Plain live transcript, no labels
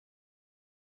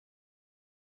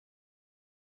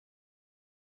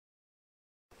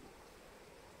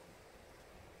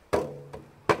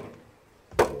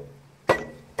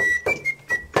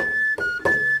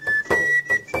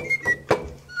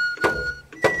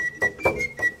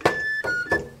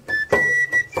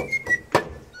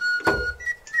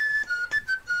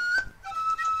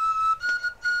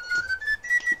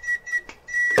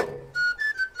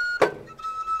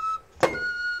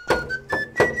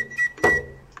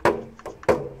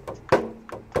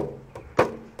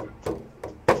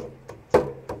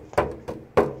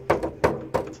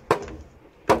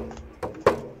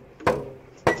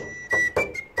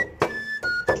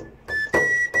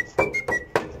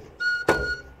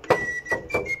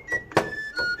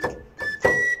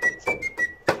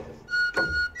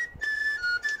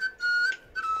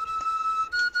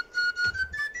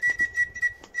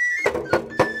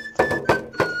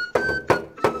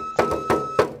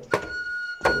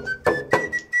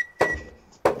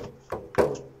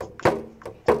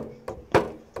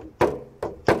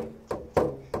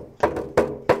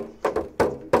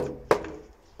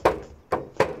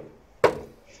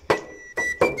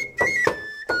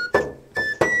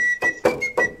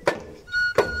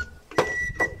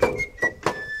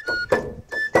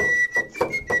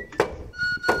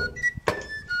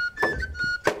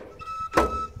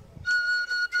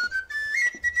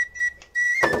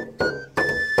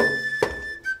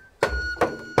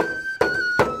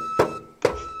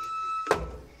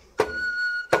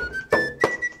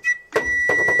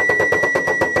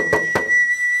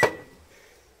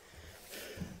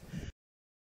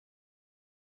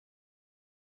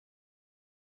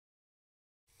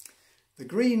the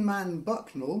Green Man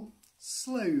Bucknell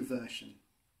slow version.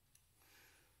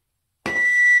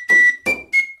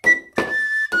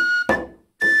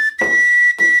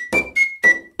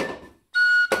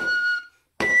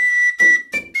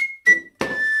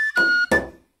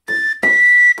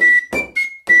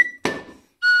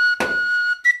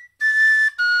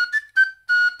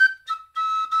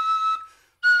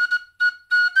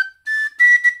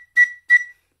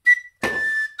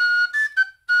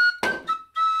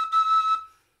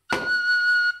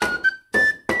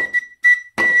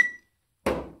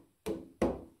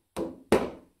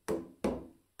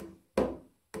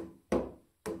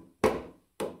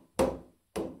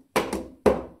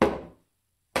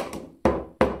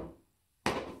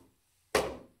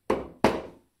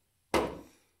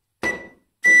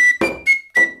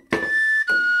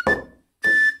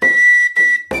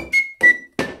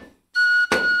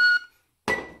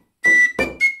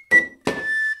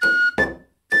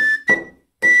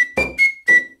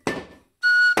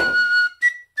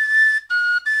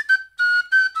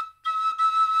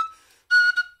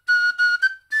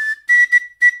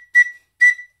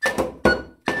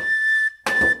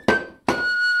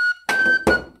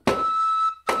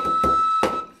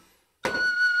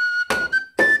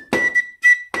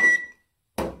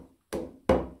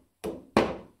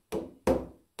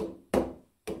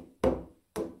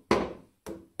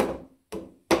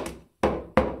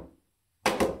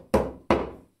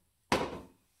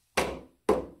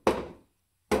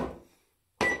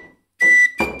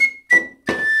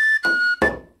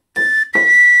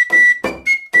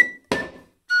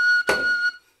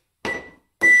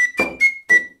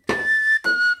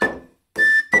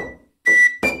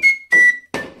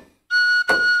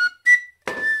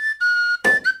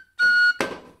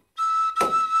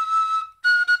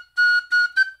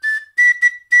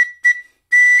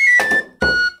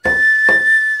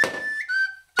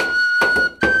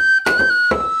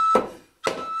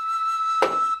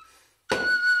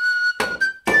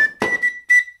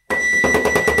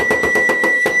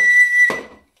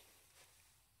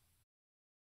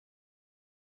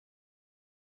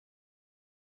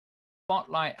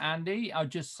 Spotlight Andy, I'll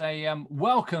just say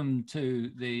welcome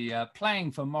to the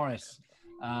Playing for Morris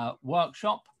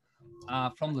workshop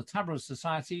from the Tabor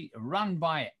Society, run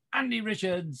by Andy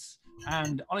Richards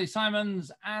and Ollie Simons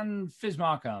and Fizz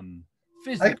Markham.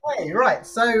 Okay, right.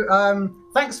 So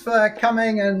thanks for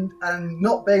coming and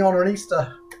not being on an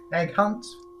Easter egg hunt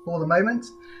for the moment.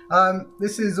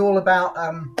 This is all about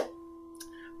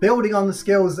building on the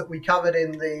skills that we covered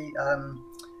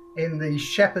in the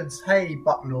Shepherd's Hay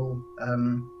Bucknell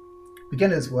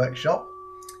beginners workshop,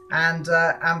 and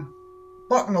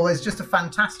Bucknell is just a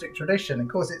fantastic tradition. Of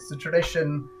course, it's the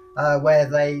tradition where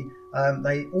they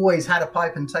always had a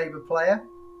pipe and tabor player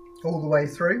all the way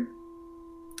through,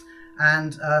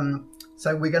 and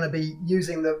so we're going to be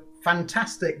using the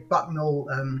fantastic Bucknell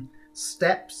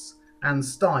steps and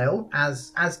style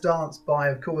as danced by,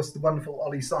 of course, the wonderful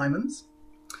Ollie Simons.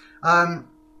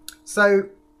 So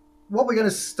what we're going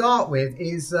to start with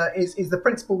is the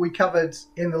principle we covered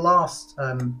in the last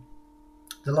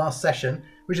session,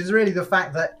 which is really the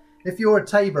fact that if you're a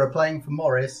tabourer playing for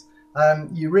Morris,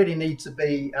 you really need to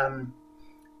be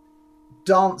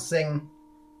dancing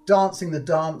the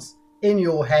dance in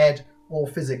your head or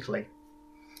physically.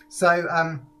 So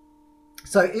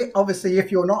obviously,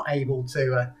 if you're not able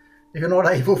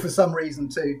for some reason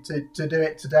to do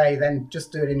it today, then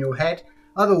just do it in your head.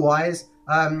 Otherwise,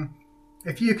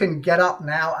 if you can get up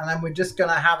now, and then we're just going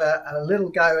to have a little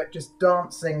go at just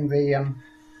dancing the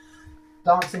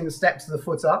steps of the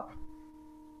foot up.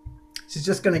 This is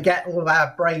just going to get all of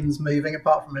our brains moving,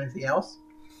 apart from anything else.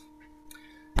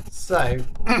 So,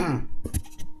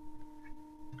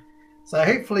 so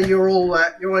hopefully you're all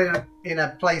in a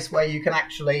place where you can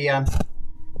actually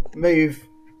move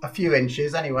a few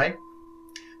inches anyway.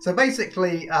 So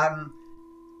basically,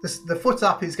 the foot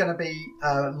up is going to be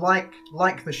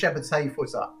like the Shepherd's Hay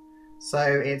foot up. So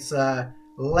it's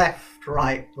left,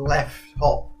 right,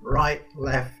 hop, right,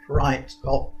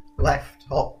 hop, left,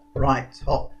 hop, right,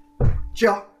 hop,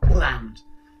 jump, land,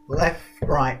 left,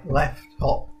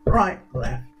 hop, right,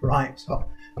 hop,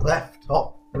 left,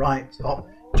 hop, right, hop,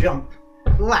 jump,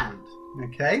 land.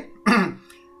 Okay, and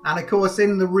of course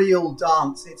in the real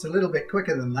dance it's a little bit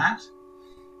quicker than that.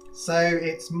 So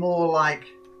it's more like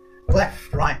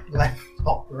left, hop,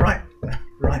 right,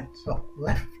 hop,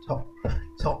 left,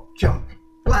 hop, jump,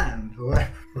 land,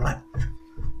 left,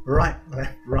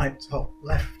 hop,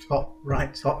 left, hop,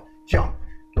 right, hop, jump,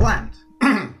 land.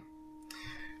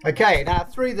 Okay, now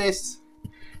through this,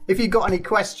 if you've got any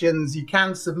questions, you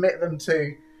can submit them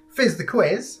to Fizz the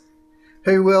Quiz,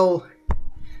 who will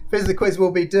Fizz the Quiz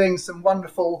will be doing some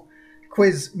wonderful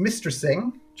quiz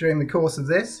mistressing during the course of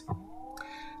this,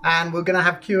 and we're going to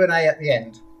have Q&A at the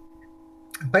end.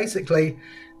 Basically,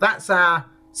 that's our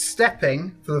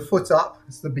stepping for the foot up.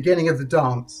 It's the beginning of the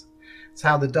dance. It's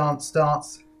how the dance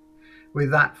starts,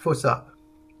 with that foot up.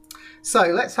 So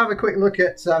let's have a quick look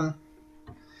at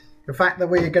the fact that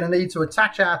we're going to need to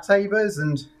attach our tabors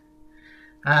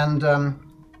and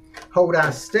hold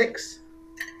our sticks.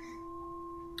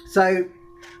 So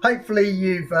hopefully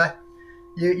you've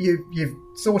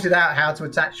sorted out how to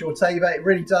attach your tabor. It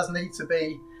really does need to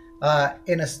be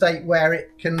in a state where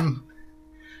it can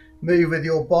move with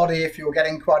your body if you're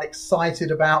getting quite excited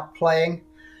about playing,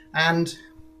 and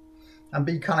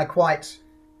be kind of quite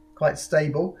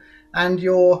stable. And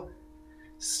your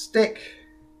stick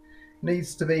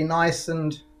needs to be nice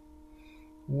and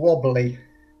wobbly.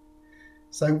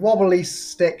 So wobbly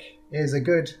stick is a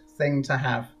good thing to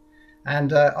have.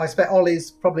 And I expect Ollie's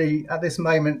probably at this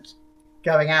moment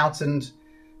going out and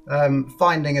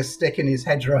finding a stick in his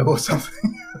hedgerow or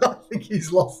something. I think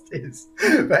he's lost his.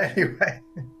 But anyway,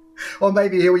 or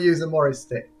maybe he'll use a Morris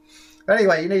stick. But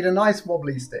anyway, you need a nice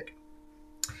wobbly stick.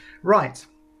 Right.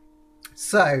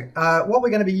 So what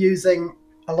we're going to be using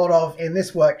a lot of in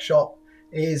this workshop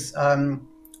is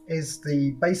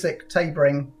the basic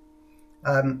tabering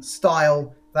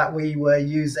style that we were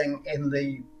using in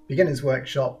the beginner's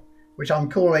workshop, which I'm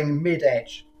calling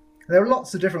mid-edge. There are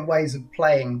lots of different ways of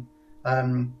playing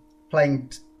pipe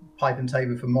and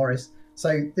tabor for Morris,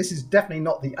 so this is definitely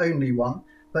not the only one,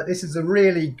 but this is a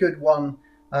really good one.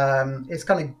 It's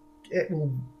it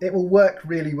will work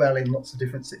really well in lots of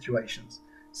different situations.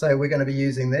 So we're going to be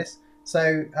using this.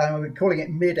 So we're calling it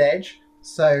mid-edge.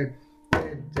 So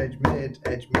mid, edge, edge, mid,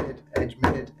 edge, mid, edge,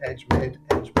 mid, edge, mid,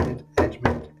 edge, mid, edge,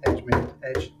 mid,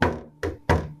 edge,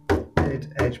 mid,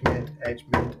 edge, mid, edge,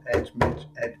 mid, edge, mid,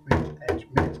 edge, mid, edge,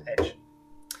 mid, edge.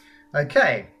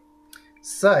 Okay,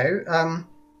 so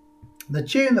the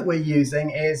tune that we're using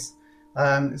is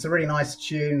it's a really nice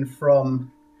tune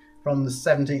from the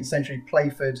 17th century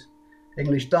Playford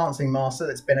English dancing master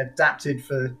that's been adapted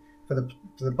for the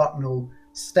buttonall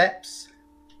steps.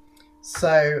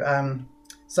 So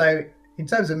so in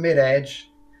terms of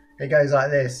mid-edge, it goes like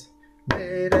this: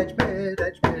 mid-edge,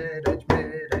 mid-edge, mid-edge,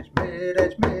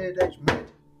 mid-edge, mid-edge,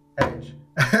 mid-edge,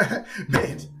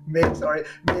 mid-edge,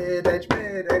 mid-edge, mid-edge,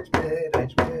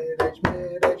 mid-edge,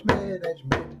 mid-edge, mid-edge, mid-edge,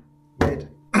 mid.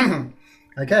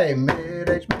 Okay,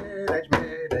 mid-edge, mid-edge,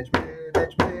 mid-edge,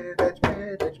 mid-edge, mid-edge,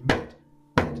 mid-edge, mid-edge,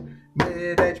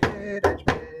 mid-edge, mid-edge,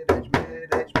 mid-edge,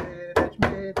 mid-edge,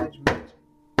 mid-edge, mid.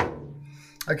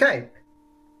 Okay,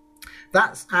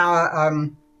 that's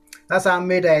our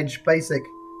mid-edge basic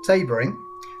tabering.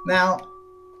 Now,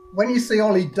 when you see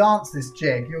Ollie dance this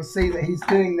jig, you'll see that he's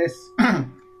doing this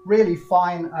really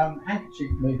fine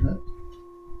handkerchief movement,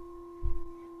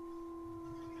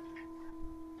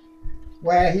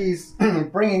 where he's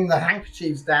bringing the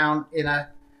handkerchiefs down in a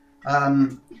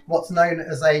what's known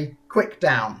as a quick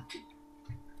down.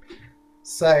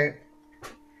 So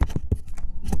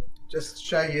just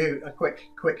show you a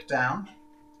quick down.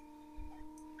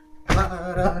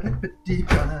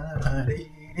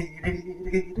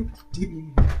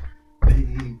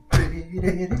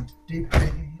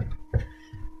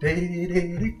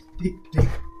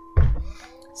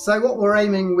 So what we're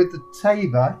aiming with the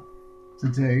tabor to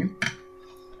do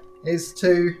is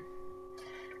to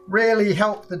really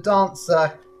help the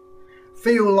dancer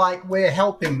feel like we're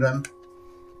helping them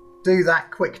do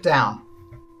that quick down.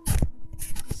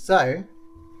 So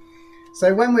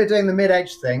when we're doing the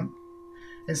mid-edge thing,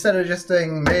 instead of just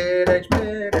doing mid-edge,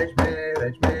 mid-edge,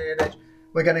 mid-edge, mid-edge,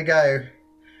 we're going to go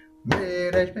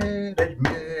mid-edge, mid-edge,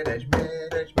 mid-edge,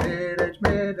 mid-edge, mid-edge,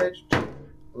 mid-edge,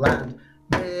 land,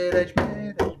 mid-edge,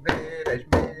 mid-edge, mid-edge,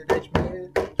 mid-edge,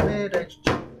 mid-edge, mid-edge,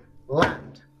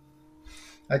 land.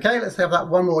 Okay, let's have that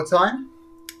one more time.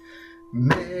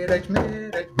 Mid-edge,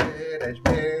 mid-edge, mid-edge,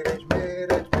 mid-edge,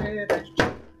 mid-edge, mid-edge,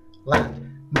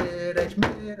 land, mid-edge,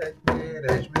 mid-edge,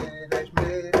 mid-edge, mid-edge,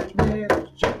 mid-edge,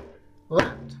 mid-edge,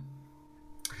 land.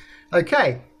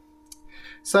 Okay,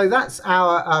 so that's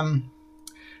our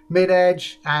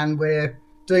mid-edge, and we're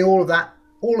doing all of that.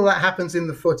 All of that happens in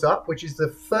the foot up, which is the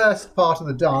first part of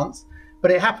the dance,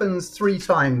 but it happens 3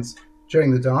 times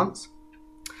during the dance.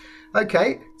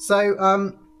 Okay,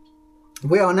 so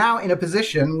we are now in a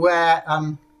position where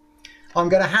I'm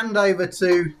going to hand over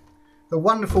to the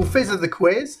wonderful Fizz of the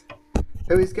Quiz,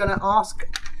 who is going to ask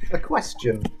a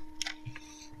question.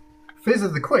 Fizz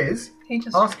of the Quiz,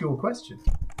 ask your question.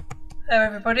 Hello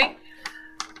everybody.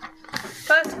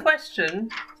 First question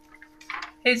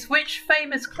is, which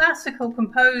famous classical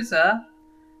composer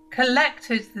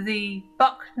collected the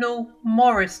Bucknell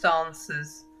Morris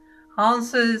answers.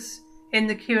 Answers in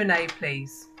the Q&A,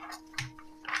 please.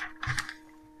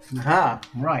 Ah,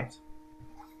 right.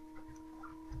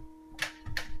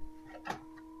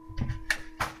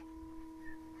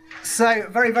 So,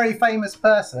 very, very famous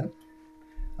person.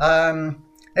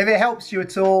 If it helps you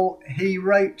at all, he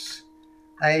wrote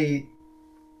a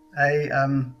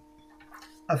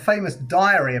famous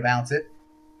diary about it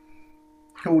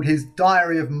called his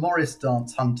Diary of Morris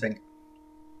Dance Hunting.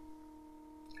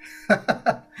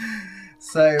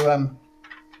 So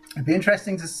it'd be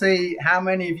interesting to see how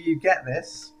many of you get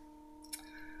this.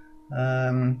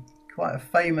 Quite a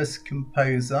famous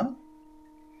composer.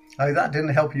 Oh, that didn't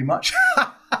help you much.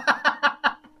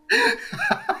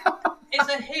 It's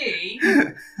a he,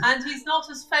 and he's not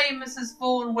as famous as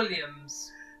Vaughan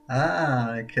Williams.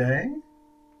 Ah, okay.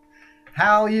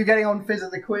 How are you getting on, Fizz,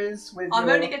 at the quiz? I'm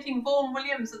only getting Vaughan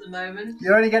Williams at the moment.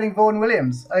 You're only getting Vaughan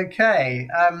Williams. Okay.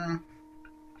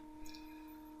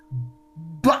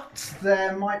 But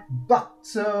there might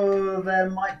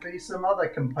be some other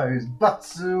composers.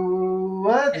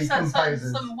 Worthy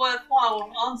composers. Some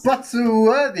worthwhile answers.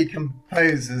 Worthy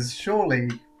composers, surely.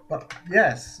 But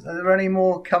yes, are there any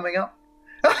more coming up?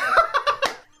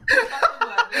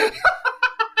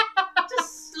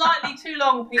 Just slightly too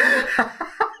long, Peter.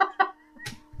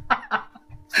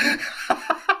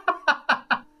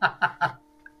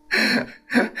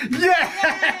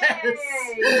 Yes!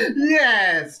 Yay!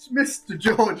 Yes, Mr.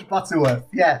 George Butterworth.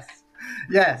 Yes,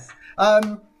 yes.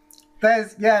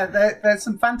 There's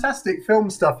some fantastic film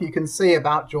stuff you can see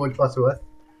about George Butterworth,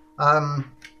 and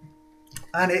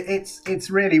it's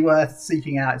really worth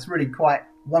seeking out. It's really quite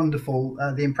wonderful,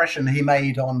 the impression he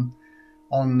made on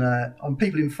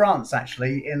people in France,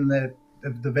 actually, in the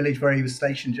village where he was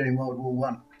stationed during World War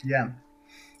One. Yeah,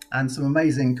 and some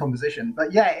amazing composition.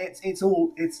 But yeah,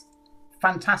 it's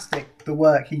fantastic, the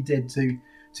work he did to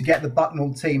get the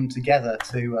Bucknell team together.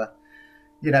 To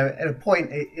at a point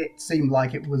it seemed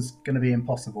like it was going to be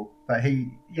impossible, but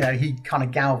he kind of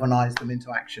galvanized them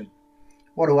into action.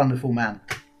 What a wonderful man.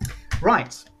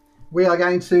 Right, we are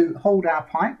going to hold our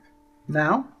pipe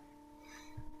now.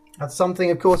 That's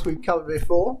something, of course, we've covered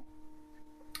before.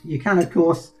 You can, of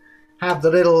course, have the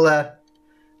little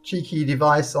cheeky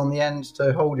device on the end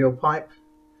to hold your pipe.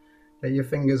 Get your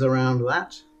fingers around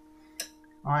that.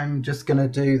 I'm just going to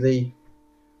do the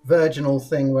virginal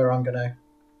thing where I'm going to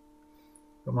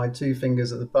put my two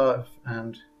fingers at the above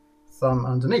and thumb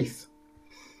underneath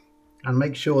and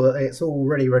make sure that it's all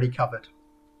ready covered.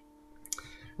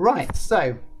 Right,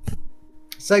 so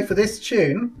for this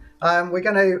tune, we're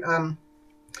going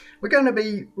to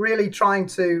be really trying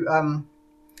to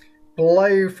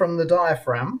blow from the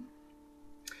diaphragm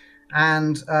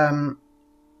and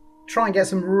try and get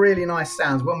some really nice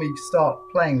sounds when we start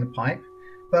playing the pipe.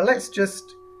 But let's just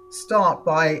start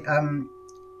by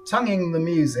tonguing the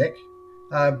music,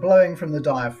 blowing from the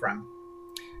diaphragm.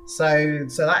 So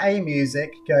that A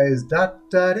music goes da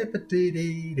da di di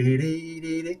di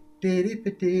di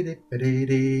di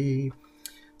di.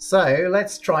 So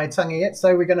let's try tonguing it.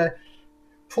 So we're going to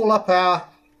pull up our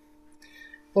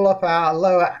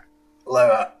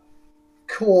lower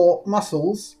core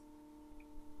muscles,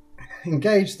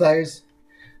 engage those.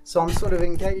 So I'm sort of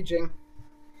engaging,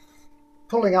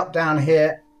 pulling up down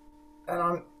here, and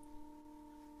I'm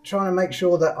trying to make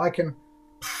sure that I can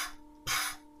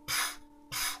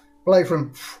blow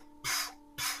from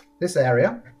this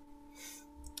area.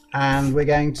 And we're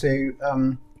going to,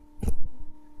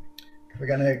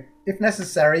 if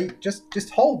necessary, just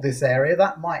hold this area.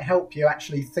 That might help you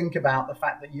actually think about the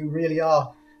fact that you really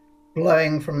are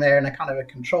blowing from there in a kind of a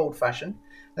controlled fashion.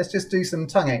 Let's just do some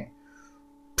tonguing.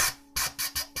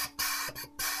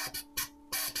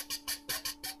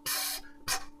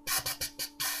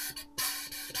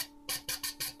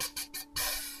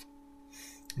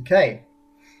 Okay,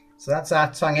 so that's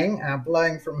our tonguing, our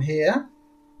blowing from here.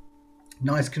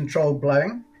 Nice controlled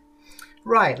blowing.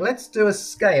 Right, let's do a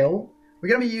scale. We're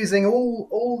going to be using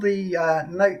all the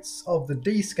notes of the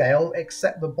D scale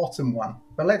except the bottom one.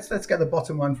 But let's get the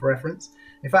bottom one for reference.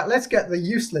 In fact, let's get the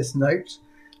useless note.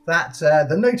 That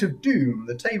the note of doom.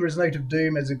 The Tabor's note of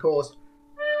doom is, of course,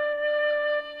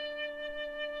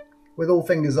 with all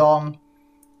fingers on,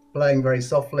 blowing very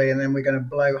softly, and then we're going to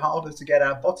blow harder to get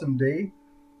our bottom D.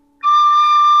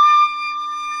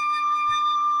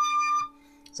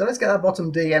 So let's get our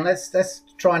bottom D, and let's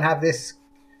try and have this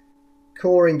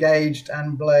core engaged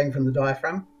and blowing from the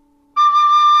diaphragm.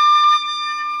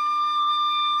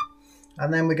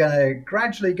 And then we're going to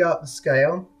gradually go up the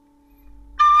scale.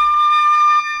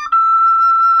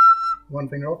 One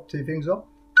finger off, two fingers off.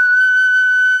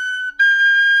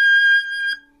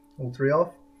 all three off.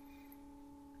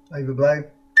 Overblow.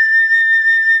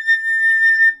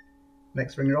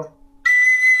 Next finger off.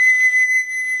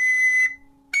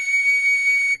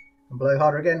 And blow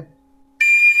harder again.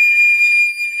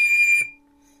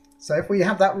 So if we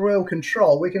have that real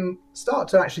control, we can start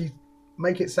to actually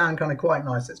make it sound kind of quite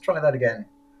nice. Let's try that again.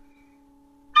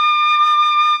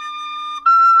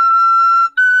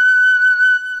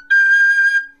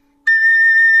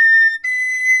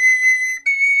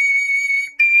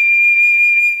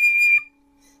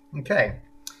 Okay,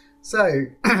 so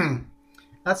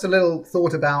that's a little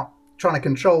thought about trying to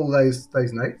control those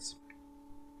notes.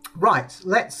 Right,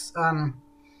 let's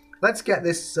get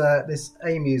this this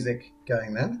A music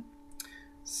going then.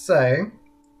 So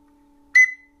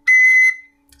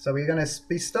we're going to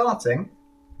be starting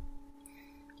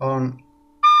on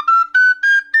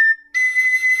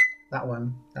that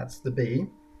one. That's the B.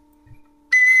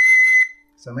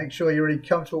 So make sure you're really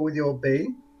comfortable with your B.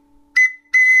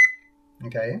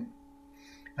 Okay,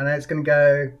 and then it's going to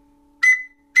go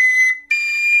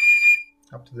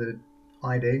up to the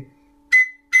high D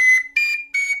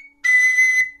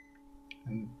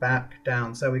and back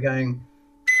down. So we're going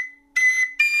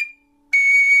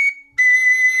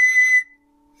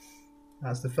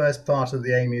that's the first part of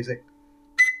the A music.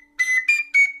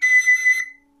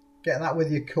 Get that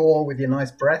with your core, with your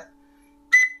nice breath.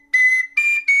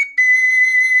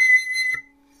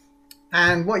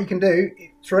 And what you can do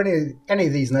for any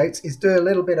of these notes is do a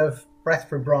little bit of breath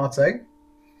vibrato.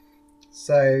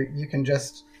 So you can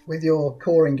just, with your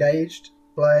core engaged,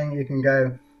 blowing, you can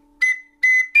go.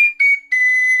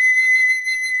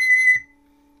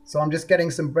 So I'm just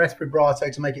getting some breath vibrato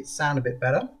to make it sound a bit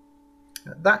better.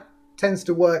 That tends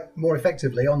to work more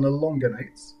effectively on the longer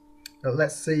notes. But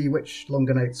let's see which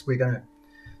longer notes we're going to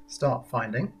start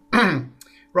finding.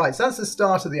 Right, so that's the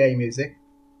start of the A music.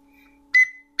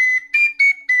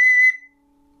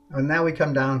 And now we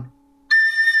come down.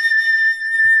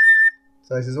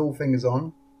 So this is all fingers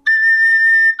on.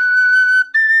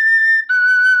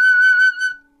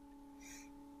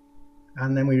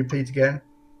 And then we repeat again.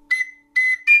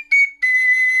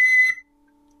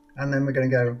 And then we're going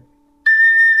to go.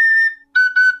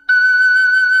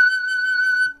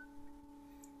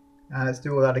 Let's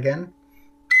do all that again.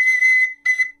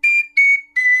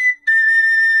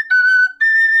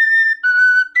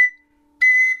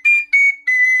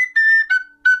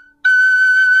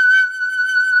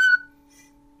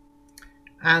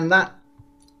 And that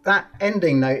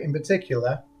ending note in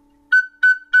particular,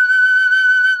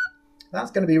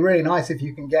 that's going to be really nice if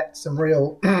you can get some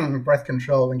real breath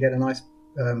control and get a nice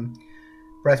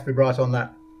breath vibrato on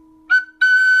that.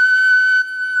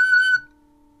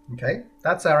 Okay,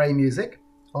 that's our A music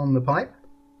on the pipe.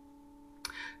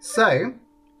 So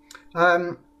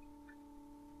the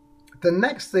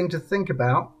next thing to think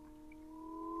about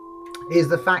is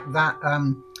the fact that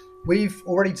we've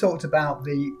already talked about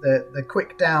the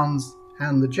quick downs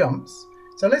and the jumps.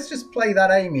 So let's just play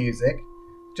that A music,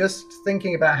 just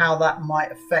thinking about how that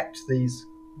might affect these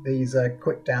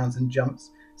quick downs and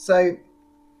jumps. So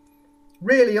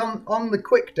really on the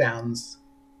quick downs,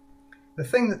 the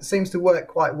thing that seems to work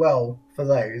quite well for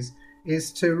those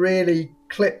is to really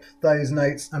clip those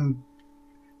notes and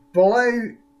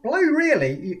blow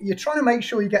really. You're trying to make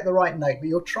sure you get the right note, but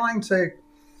you're trying to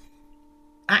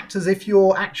act as if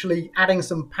you're actually adding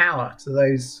some power to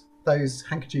those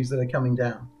handkerchiefs that are coming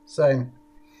down. So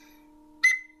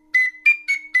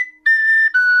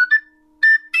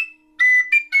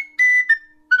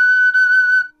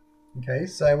okay,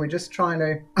 so we're just trying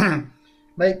to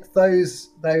make those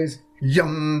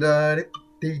yum da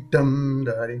dee dum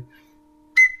da dee.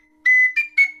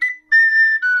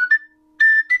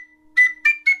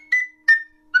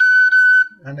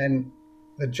 And then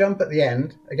the jump at the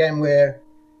end, again we're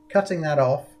cutting that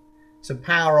off to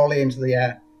power Ollie into the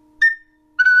air.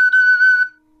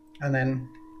 And then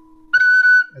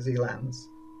as he lands.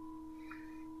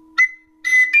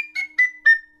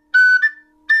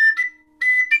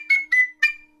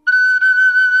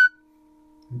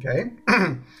 Okay,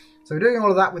 so we're doing all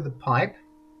of that with the pipe.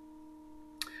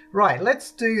 Right,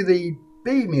 let's do the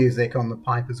B music on the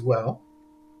pipe as well.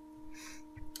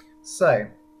 So,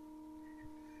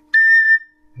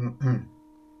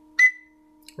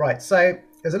 right, so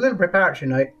there's a little preparatory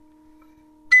note.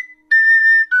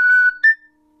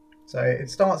 So it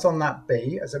starts on that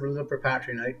B as a little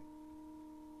preparatory note.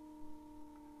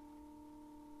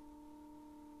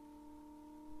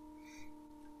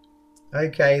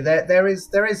 Okay, there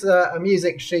is a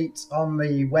music sheet on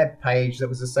the web page that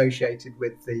was associated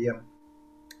with the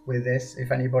with this.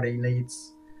 If anybody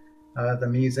needs the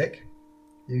music,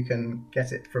 you can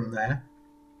get it from there.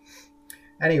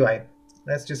 Anyway,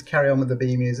 let's just carry on with the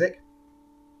B music.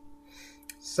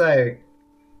 So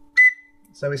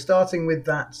we're starting with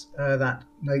that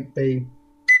note B,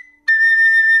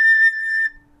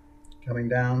 coming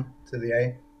down to the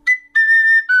A.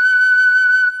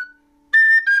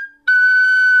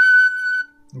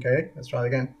 Okay, let's try it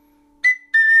again.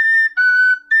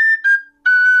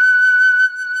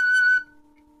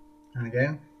 And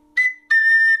again.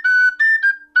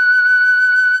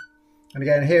 And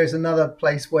again, here's another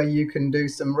place where you can do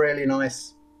some really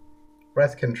nice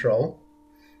breath control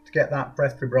to get that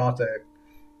breath vibrato.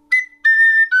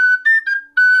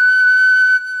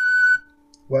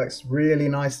 Works really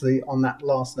nicely on that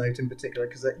last note in particular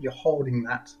because you're holding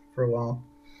that for a while.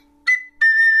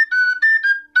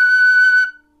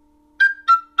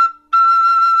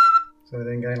 So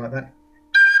then going like that.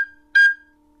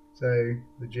 So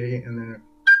the G and then.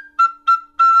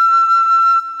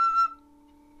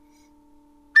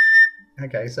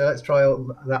 Okay, so let's try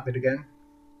that bit again.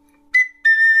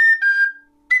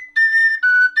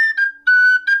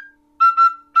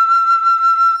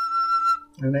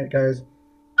 And then it goes.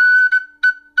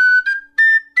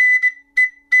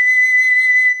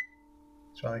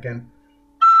 Let's try again.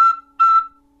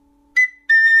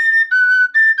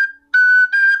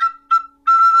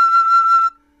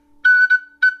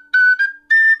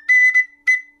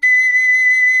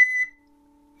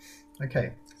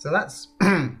 Okay, so that's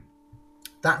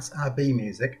that's our B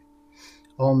music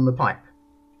on the pipe.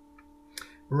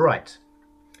 Right.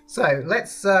 So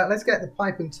let's get the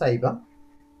pipe and tabor.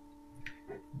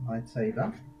 My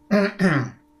tabor.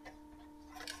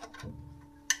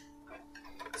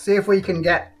 See if we can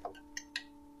get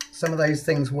some of those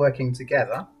things working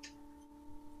together.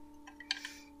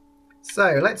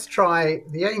 So let's try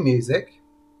the A music.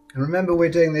 And remember, we're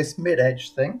doing this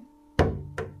mid-edge thing.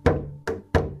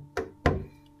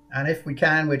 And if we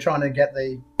can, we're trying to get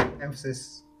the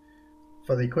emphasis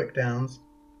for the quick downs.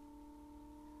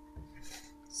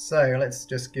 So let's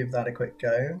just give that a quick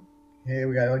go. Here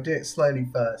we go. I'll do it slowly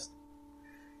first.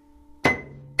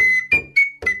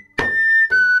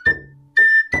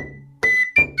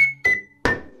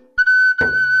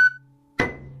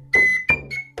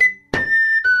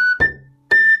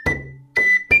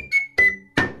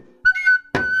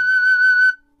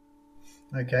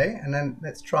 Okay, and then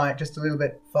let's try it just a little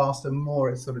bit faster, more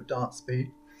at sort of dance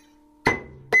speed.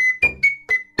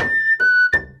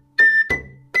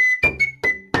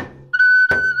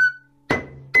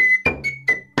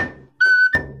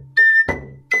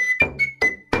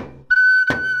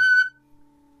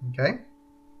 Okay.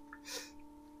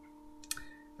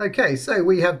 Okay, so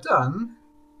we have done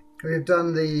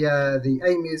the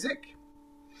A music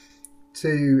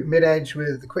to mid edge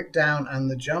with the quick down and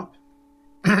the jump.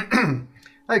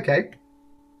 Okay,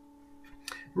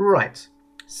 right,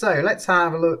 so let's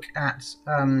have a look at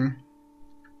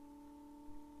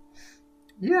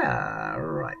yeah,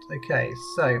 right, okay,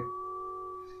 so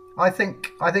I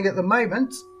think at the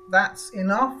moment that's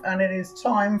enough, and it is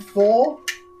time for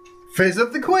Fizz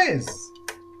of the Quiz.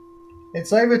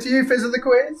 It's over to you, Fizz of the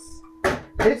Quiz.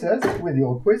 Hit us with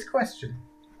your quiz question.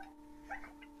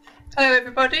 Hello,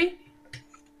 everybody.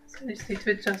 So I just need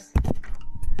to adjust.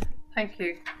 Thank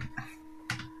you.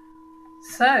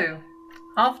 So,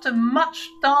 after much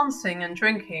dancing and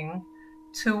drinking,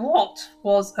 to what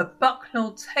was a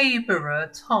Bucknell Taborer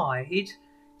tied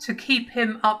to keep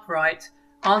him upright?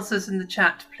 Answers in the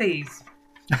chat, please.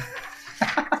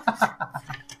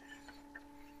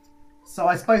 So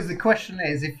I suppose the question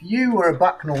is, if you were a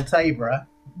Bucknell Taborer,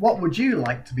 what would you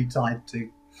like to be tied to?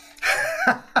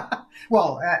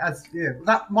 Well,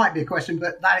 that might be a question,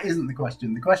 but that isn't the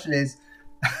question. The question is,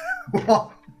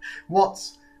 what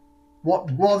was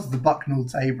the Bucknell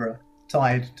Taborer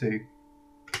tied to?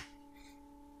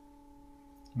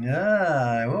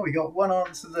 Yeah, well, we got one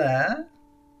answer there.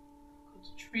 Got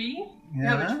a tree. Yeah. You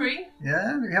have a tree?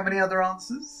 Yeah, do we have any other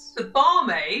answers? The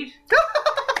barmaid.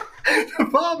 The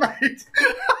barmaid!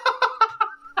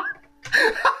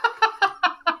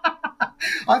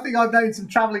 I think I've known some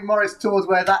travelling Morris tours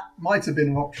where that might have been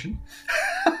an option.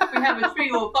 We have a tree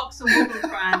or a box of water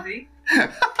for Andy.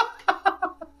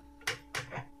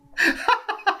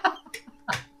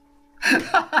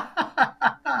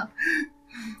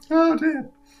 Oh dear.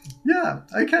 Yeah,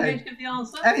 okay. You going to give the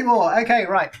answer? Any more? Okay,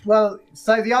 right. Well,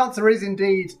 so the answer is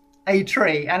indeed a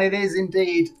tree, and it is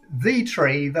indeed the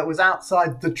tree that was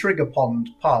outside the Trigger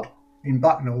Pond pub in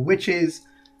Bucknell, which is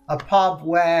a pub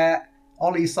where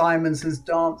Ollie Simons has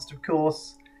danced, of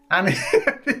course, and he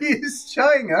is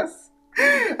showing us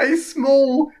a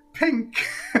small pink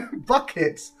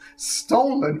bucket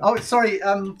stolen. Oh, sorry,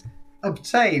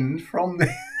 obtained from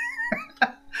the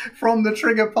from the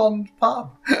Trigger Pond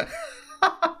pub.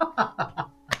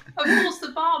 Of course,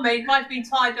 the barmaid might have been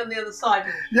tied on the other side of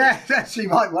it. Yeah, she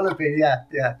might well have been. Yeah.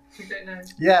 We don't know.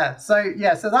 Yeah. So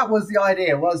that was the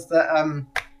idea. Was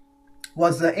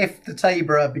that if the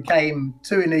Taborer became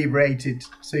too inebriated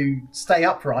to stay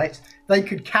upright, they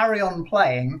could carry on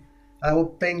playing,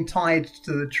 being tied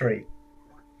to the tree.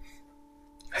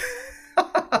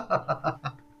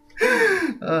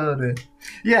 Oh dear.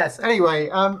 Yes. Anyway,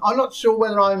 I'm not sure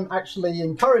whether I'm actually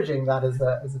encouraging that as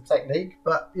a technique,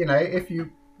 but you know, if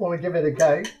you want to give it a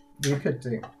go, you could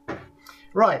do.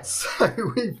 Right.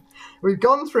 So we've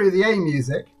gone through the A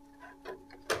music.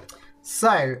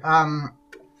 So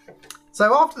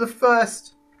after the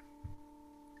first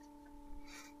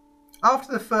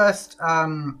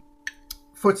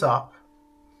foot up,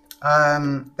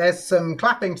 there's some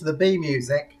clapping to the B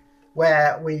music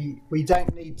where we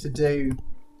don't need to do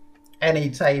any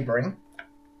tabering.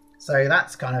 So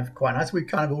that's kind of quite nice. We've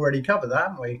kind of already covered that,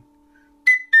 haven't we?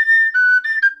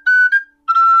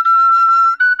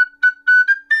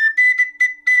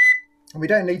 And we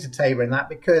don't need to taber in that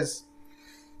because,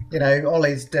 you know,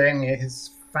 Ollie's doing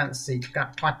his fancy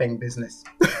clapping business.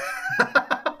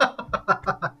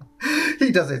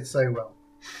 He does it so well.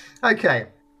 Okay,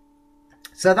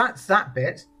 so that's that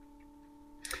bit.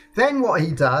 Then what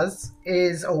he does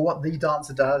is, or what the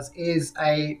dancer does, is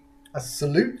a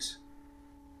salute.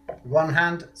 One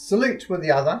hand salute with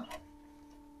the other.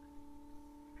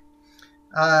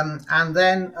 And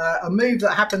then a move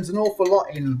that happens an awful lot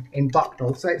in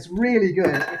Bucknell. So it's really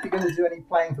good if you're going to do any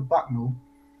playing for Bucknell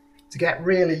to get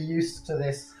really used to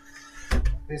this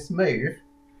move.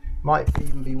 Might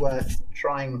even be worth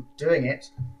trying doing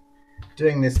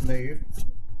this move.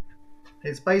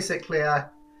 It's basically a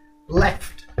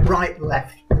left, right,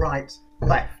 left, right,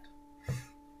 left.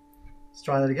 Let's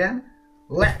try that again.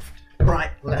 Left,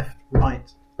 right, left,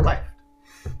 right, left.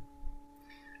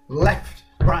 Left,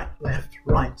 right, left,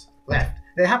 right, left.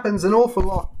 It happens an awful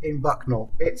lot in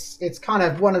Bucknell. It's kind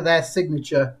of one of their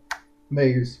signature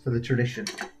moves for the tradition.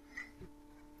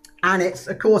 And it's,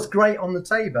 of course, great on the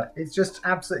tabor. It's just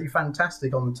absolutely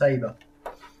fantastic on the tabor.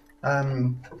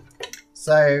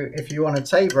 So if you want to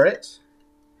tabor it,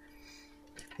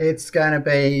 it's going to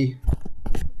be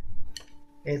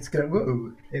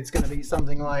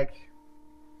something like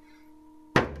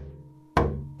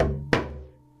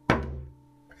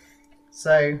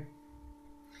so.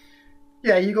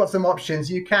 Yeah, you got some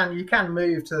options. You can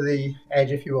move to the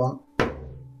edge if you want,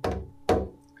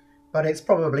 but it's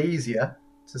probably easier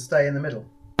to stay in the middle.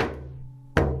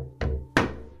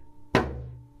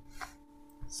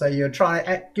 So you're trying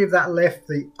to give that lift,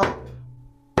 the up,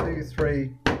 2,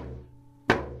 3.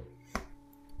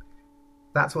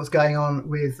 That's what's going on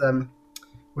with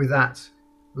that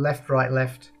left, right,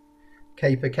 left,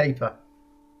 caper, caper.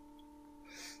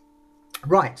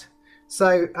 Right.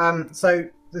 So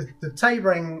the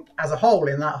tabering as a whole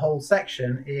in that whole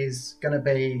section is going to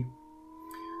be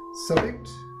salute,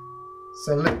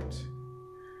 salute,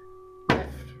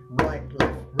 left, right,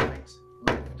 left, right,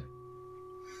 left.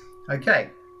 Okay,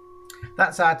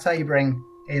 that's our tabering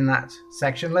in that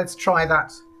section. Let's try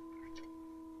that.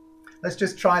 Let's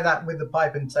just try that with the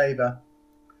pipe and tabor.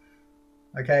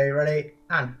 Okay, ready?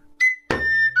 And.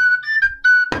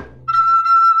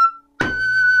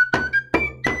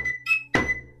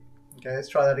 Okay, let's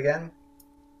try that again.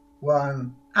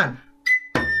 1, and.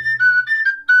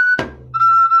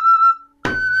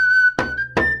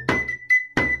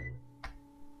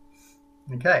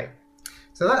 Okay,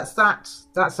 so that's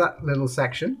that little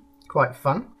section. Quite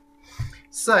fun.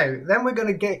 So then we're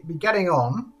going to be getting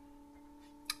on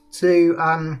to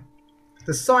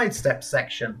the sidestep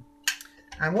section,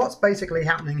 and what's basically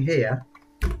happening here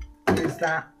is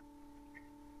that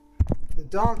the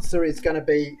dancer is going to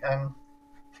be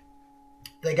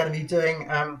they're going to be doing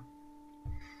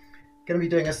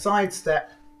a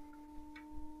sidestep,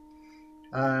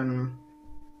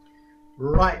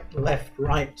 right, left,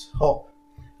 right, hop,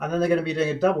 and then they're going to be doing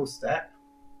a double step,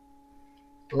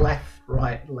 left,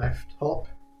 right, left, hop,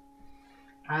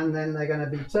 and then they're going to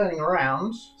be turning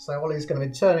around. So Ollie's going to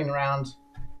be turning around,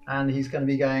 and he's going to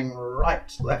be going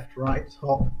right, left,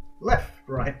 hop, left,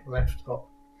 right, left, hop,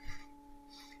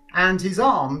 and his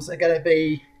arms are going to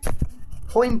be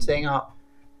pointing up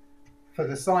for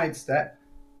the side step,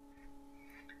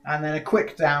 and then a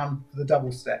quick down for the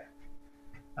double step,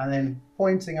 and then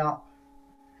pointing up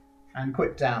and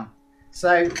quick down.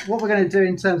 So what we're going to do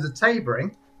in terms of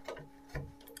tabering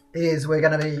is we're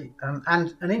going to be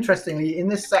and interestingly in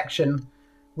this section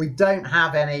we don't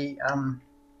have any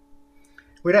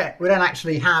we don't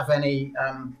actually have any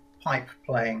pipe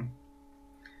playing.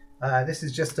 This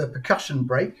is just a percussion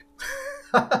break.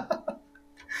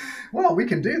 Well, we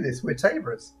can do this. We're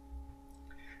taborers.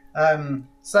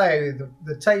 So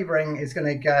the tabering is going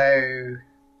to go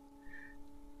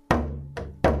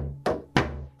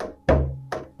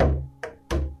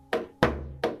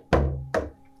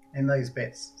in those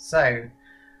bits. So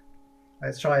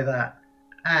let's try that.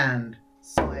 And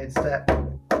side step,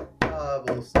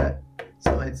 double step,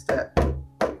 side step,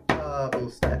 double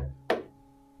step.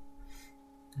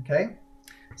 Okay,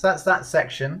 so that's that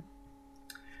section.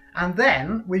 And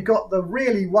then we got the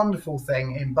really wonderful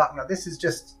thing in Bucknell. This is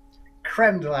just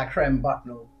creme de la creme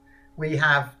Bucknell. We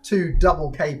have 2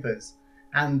 double capers,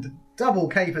 and double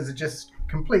capers are just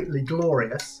completely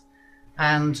glorious.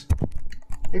 And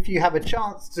if you have a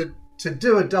chance to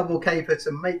do a double caper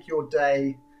to make your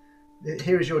day,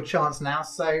 here is your chance now.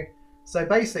 So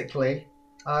basically,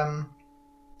 the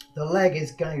leg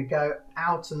is going to go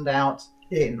out and out,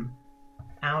 in,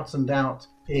 out and out,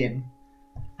 in,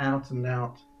 out and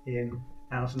out, in,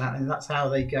 out and out, and that's how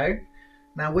they go.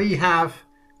 Now we have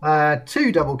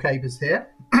 2 double capers here.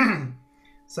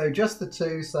 So just the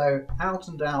 2, so out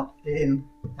and out, in,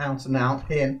 out and out,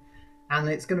 in, and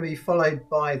it's going to be followed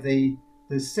by the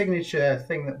signature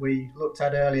thing that we looked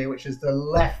at earlier, which is the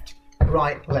left,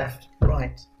 right, left,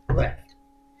 right, left.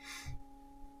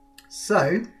 So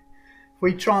if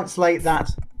we translate that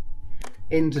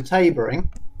into tabering,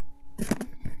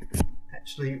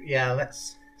 actually, yeah,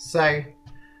 let's, so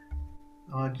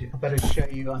I better show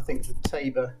you, I think, the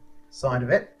tabor side of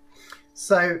it.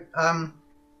 So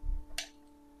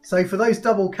so for those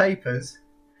double capers,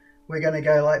 we're going to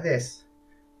go like this: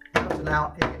 out and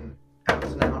out, in, out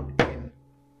and out, in.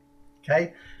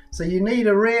 Okay, so you need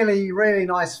a really, really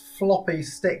nice floppy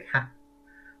stick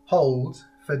hold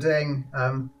for doing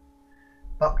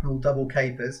Bucknell double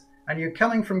capers, and you're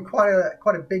coming from quite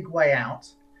a big way out,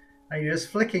 and you're just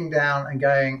flicking down and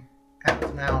going out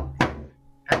and out, in,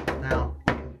 out and out,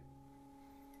 in.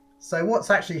 So what's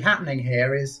actually happening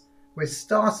here is we're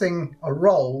starting a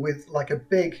roll with like a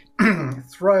big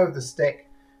throw of the stick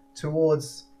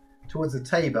towards the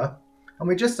tabor, and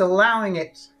we're just allowing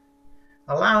it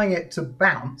to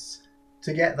bounce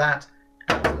to get that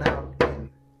out and out, in,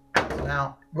 out and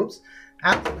out, whoops,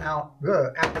 out and out,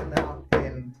 out and out,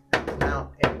 in, out and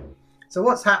out, in. So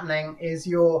what's happening is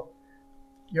you're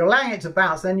allowing it to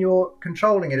bounce, then you're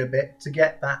controlling it a bit to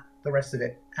get the rest of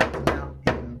it out and out,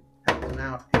 in, out and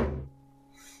out, in.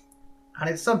 And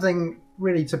it's something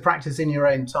really to practice in your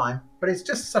own time, but it's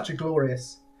just such a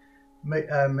glorious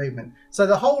movement. So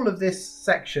the whole of this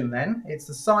section then, it's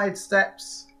the side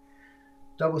steps,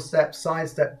 double step, side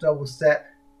step, double step,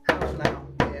 out and out,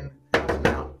 in, out and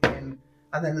out, in,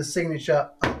 and then the signature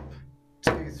up,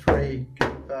 2, 3,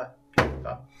 caper,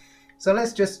 caper. So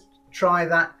let's just try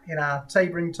that in our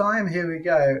tabering time. Here we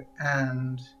go,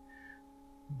 and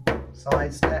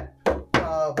side step,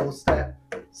 double step,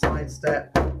 side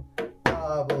step,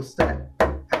 double step,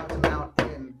 out and out,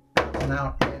 in, out and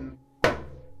out, in.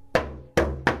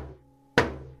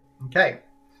 Okay,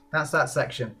 that's that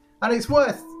section, and it's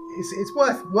worth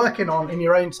working on in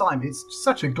your own time. It's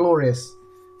such a glorious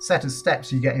set of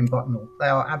steps you get in Bucknell. They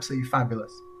are absolutely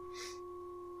fabulous.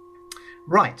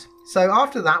 Right, so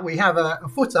after that we have a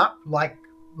foot up like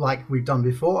we've done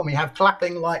before, and we have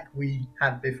clapping like we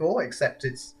had before, except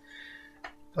it's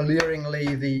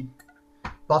alluringly the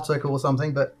buttock or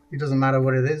something, but it doesn't matter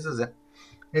what it is, does it?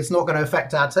 It's not going to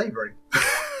affect our tabering.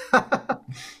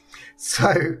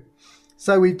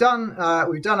 So we've done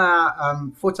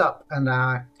our foot up and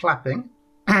our clapping.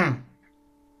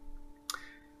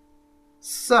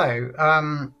 So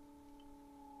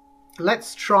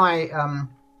let's try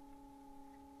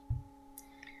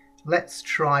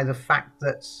the fact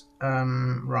that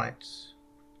right.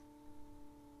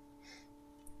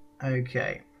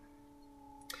 Okay.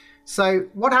 So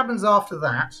what happens after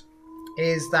that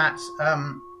is that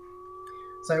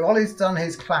so Ollie's done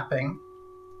his clapping,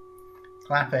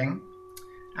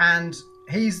 and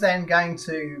he's then going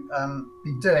to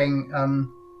be doing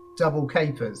double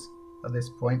capers at this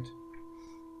point.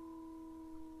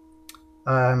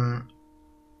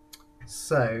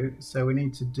 So we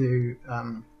need to do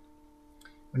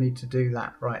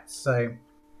that, right? So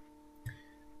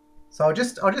I'll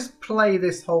just play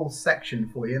this whole section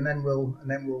for you, and then we'll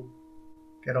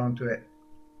get on to it.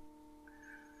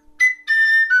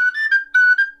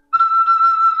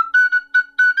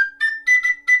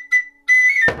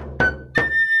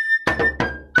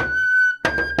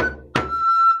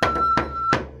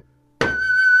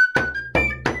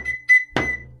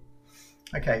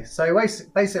 Okay, so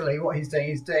basically what he's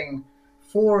doing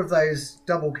 4 of those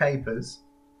double capers,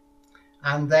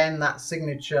 and then that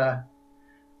signature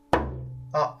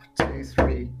up, 2,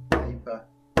 3, caper,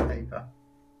 caper.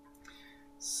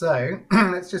 So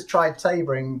let's just try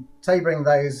tabering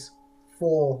those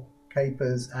 4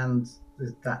 capers and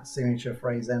that signature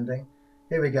phrase ending.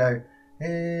 Here we go.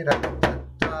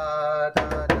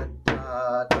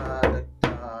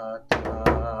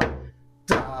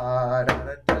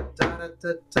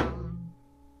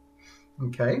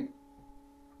 Okay,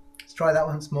 let's try that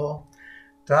once more.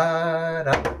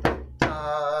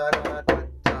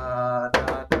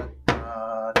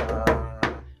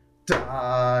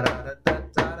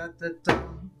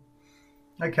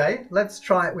 Okay, let's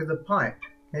try it with the pipe.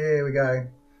 Here we go.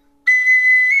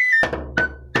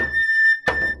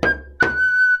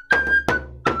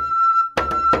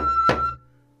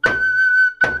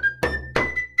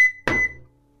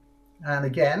 And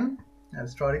again,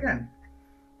 let's try it again.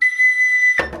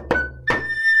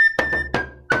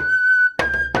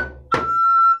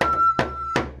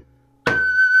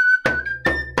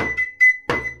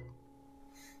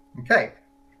 Okay,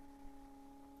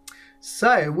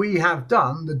 so we have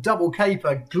done the double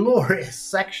caper glorious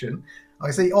section.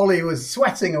 I see Ollie was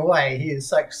sweating away. He is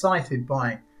so excited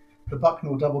by the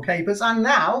Bucknell double capers. And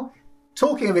now,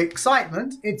 talking of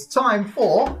excitement, it's time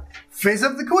for Fizz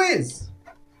of the Quiz.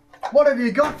 What have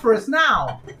you got for us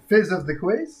now, Fizz of the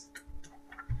Quiz?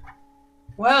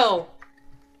 Well,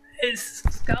 it's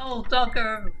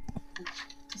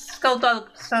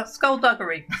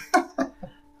skullduggery.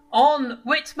 On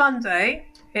Whit Monday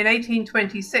in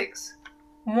 1826,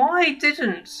 why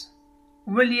didn't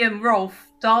William Rolfe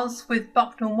dance with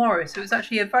Bucknell Morris? It was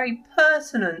actually a very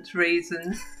pertinent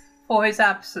reason for his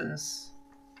absence.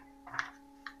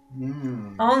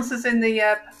 Answers in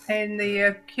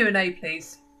the Q&A,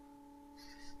 please.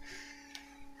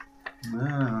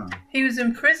 He was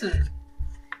in prison.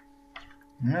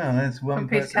 Yeah, there's one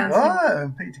Peter person. Canson.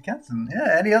 Oh, Peter Canson.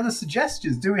 Yeah. Any other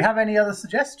suggestions? Do we have any other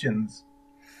suggestions?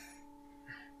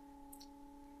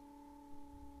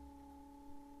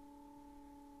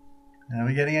 Are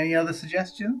we getting any other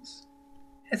suggestions?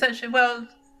 It's actually, well,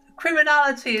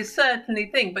 criminality is certainly a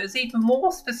thing, but it's even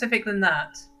more specific than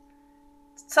that.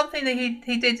 Something that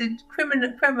he did in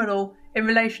criminal in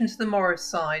relation to the Morris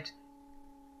side.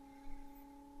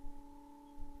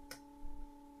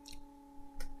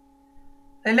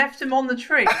 They left him on the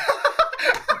tree.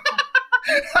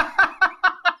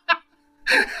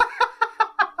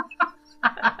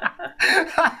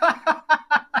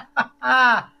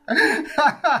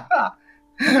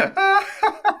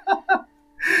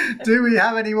 Do we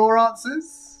have any more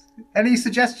answers? Any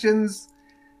suggestions?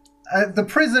 The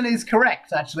prison is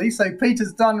correct, actually, so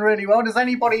Peter's done really well. Does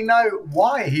anybody know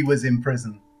why he was in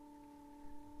prison?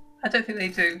 I don't think they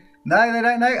do. No, they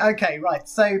don't know? Okay, right.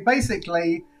 So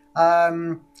basically,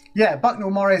 Bucknell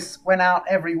Morris went out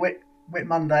every Whit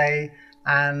Monday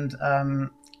and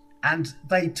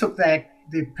they took the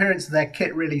appearance of their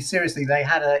kit really seriously. They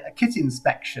had a kit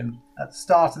inspection at the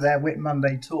start of their Whit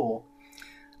Monday tour.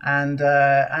 And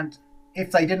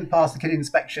if they didn't pass the kit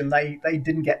inspection, they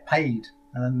didn't get paid.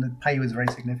 And the pay was very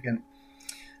significant.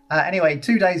 Anyway,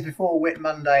 2 days before Whit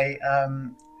Monday,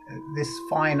 this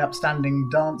fine, upstanding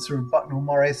dancer of Bucknell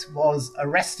Morris was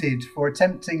arrested for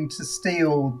attempting to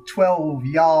steal 12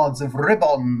 yards of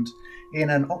riband in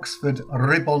an Oxford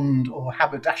riband or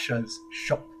haberdasher's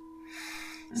shop.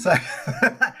 So,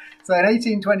 so in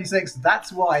 1826,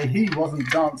 that's why he wasn't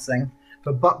dancing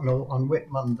for Bucknell on Whit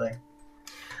Monday.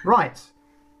 Right.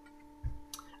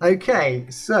 Okay,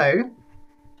 so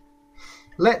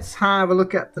let's have a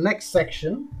look at the next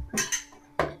section.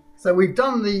 So we've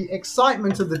done the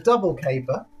excitement of the double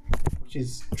caper, which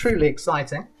is truly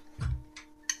exciting.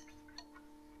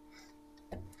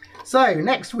 So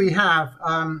next we have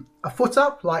a foot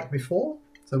up like before.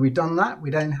 So we've done that. We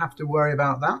don't have to worry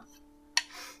about that.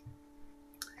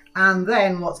 And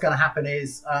then what's going to happen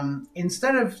is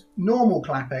instead of normal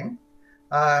clapping,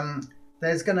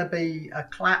 there's going to be a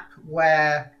clap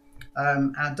where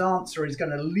our dancer is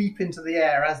going to leap into the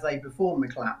air as they perform the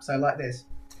clap. So like this.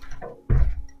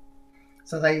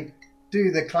 So they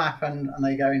do the clap and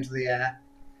they go into the air.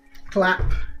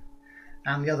 Clap.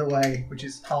 And the other way, which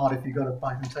is hard if you've got a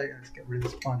pipe and tape. Let's get rid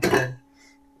of this pipe again.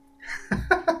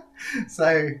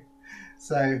 So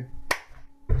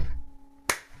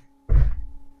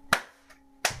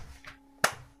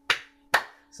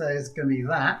it's going to be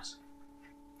that.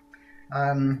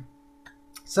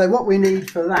 So what we need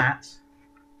for that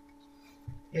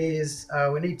is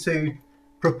we need to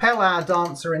propel our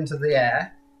dancer into the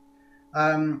air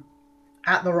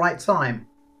at the right time.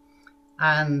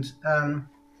 And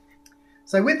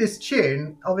so with this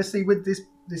tune, obviously with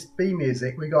this B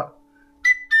music, we got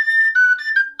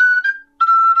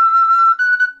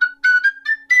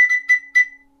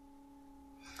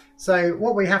So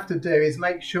what we have to do is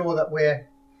make sure that we're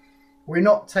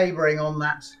not tabering on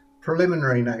that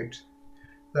preliminary note,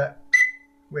 that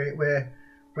we're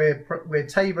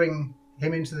tabering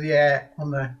him into the air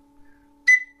on the.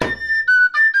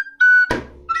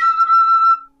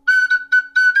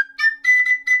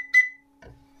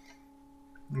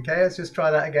 Okay, let's just try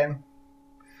that again.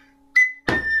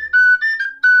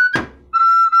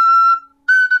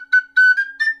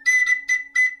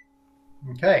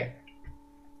 Okay,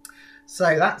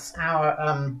 so that's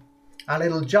our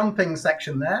little jumping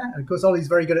section there. And of course, Ollie's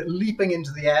very good at leaping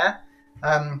into the air,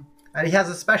 and he has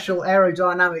a special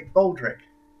aerodynamic baldric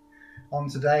on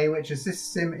today, which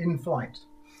assists him in flight.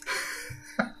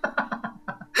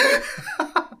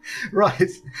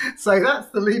 Right, so that's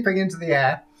the leaping into the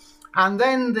air, and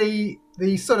then the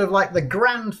sort of like the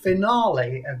grand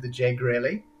finale of the jig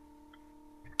really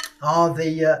are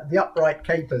the upright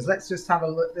capers. Let's just have a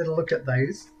little look at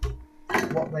those,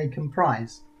 what they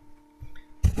comprise.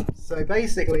 So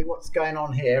basically what's going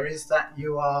on here is that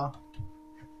you're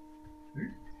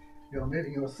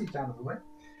moving your seat out of the way.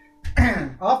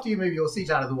 After you move your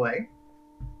seat out of the way,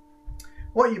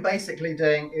 what you're basically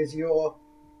doing is you're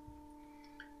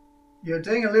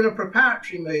doing a little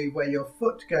preparatory move where your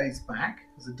foot goes back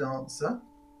as a dancer,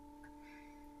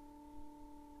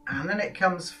 and then it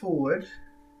comes forward.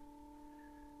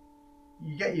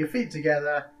 You get your feet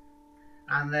together,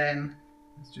 and then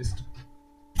let's just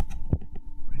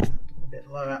bring that a bit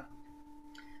lower,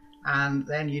 and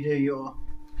then you do your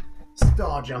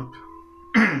star jump.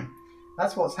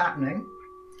 That's what's happening.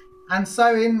 And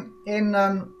so in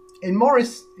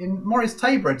Morris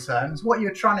Tabor terms, what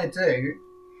you're trying to do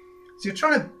is you're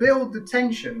trying to build the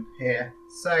tension here.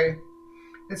 So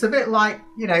it's a bit like,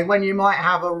 you know, when you might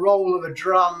have a roll of a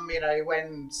drum, you know,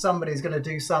 when somebody's going to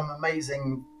do some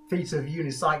amazing feat of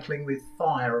unicycling with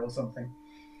fire or something.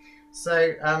 So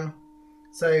is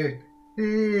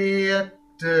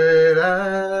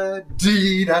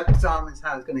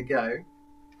how it's going to go.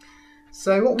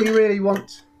 So what we really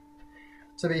want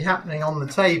to be happening on the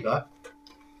Tabor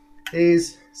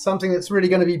is something that's really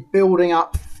going to be building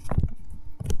up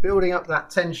that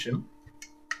tension.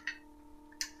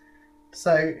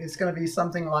 So it's going to be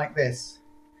something like this.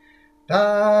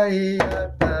 Da, da,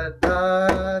 da,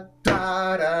 da,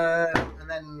 da, da, and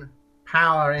then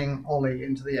powering Ollie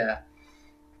into the air.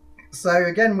 So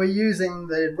again, we're using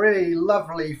the really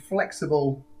lovely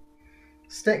flexible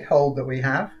stick hold that we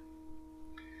have,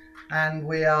 and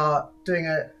we are doing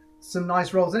some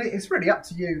nice rolls. And it's really up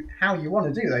to you how you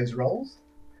want to do those rolls.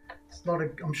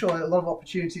 I'm sure there are a lot of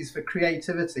opportunities for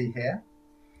creativity here,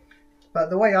 but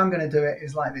the way I'm going to do it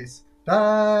is like this.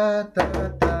 Da, da, da,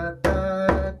 da,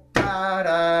 da, da,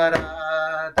 da,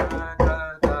 da,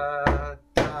 da,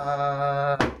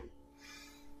 da.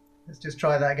 Let's just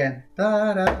try that again.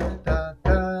 Da, da, da,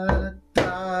 da,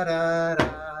 da, da, da,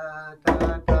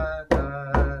 da,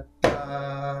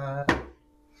 da, da.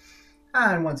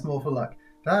 And once more for luck.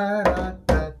 Da, da,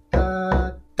 da,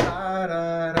 da, da,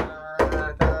 da, da.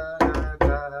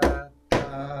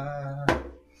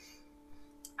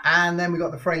 And then we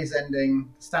got the phrase ending,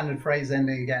 standard phrase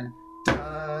ending again.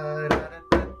 Da, da,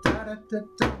 da, da, da,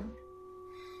 da.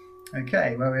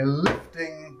 Okay, where we're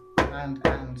lifting and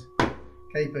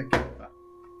caper, caper.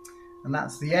 And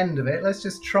that's the end of it. Let's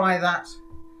just try that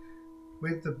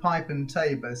with the pipe and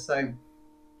tabor. So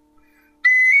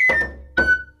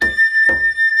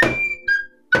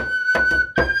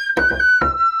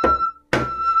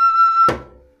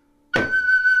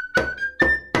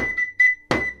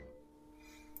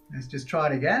let's just try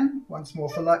it again, once more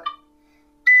for luck.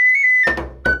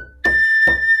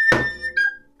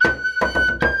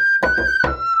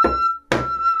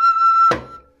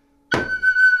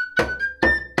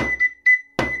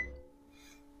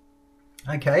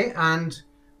 Okay, and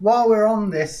while we're on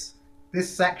this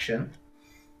section,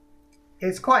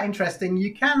 it's quite interesting.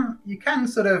 You can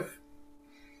sort of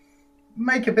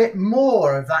make a bit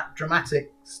more of that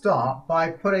dramatic start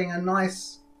by putting a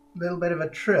nice little bit of a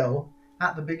trill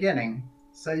at the beginning.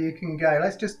 So you can go,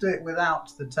 let's just do it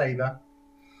without the tabor.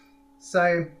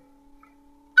 So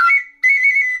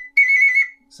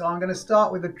I'm going to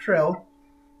start with a trill.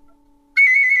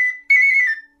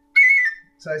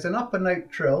 So it's an upper note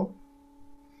trill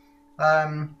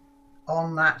on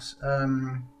that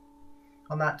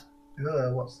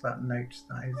what's that note?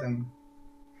 That is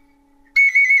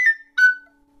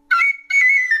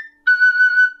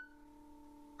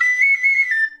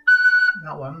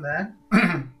that one there.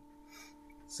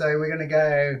 So we're going to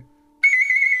go,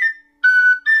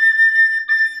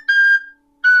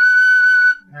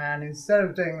 and instead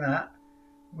of doing that,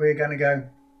 we're going to go.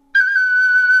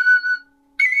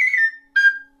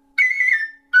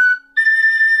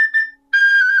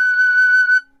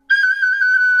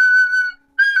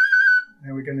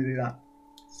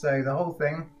 So the whole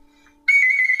thing.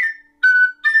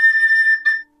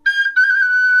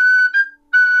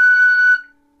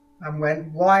 And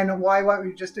why won't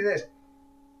we just do this?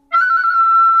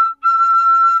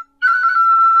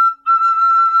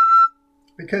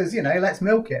 Because, you know, let's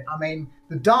milk it. I mean,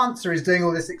 the dancer is doing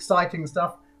all this exciting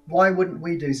stuff. Why wouldn't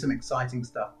we do some exciting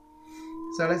stuff?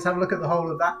 So let's have a look at the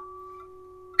whole of that.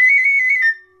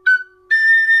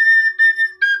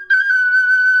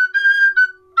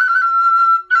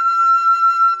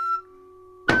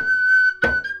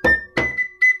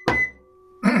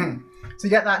 So you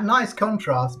get that nice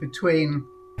contrast between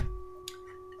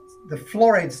the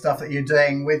florid stuff that you're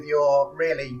doing with your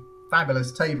really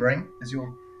fabulous tabering as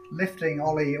you're lifting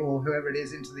Ollie or whoever it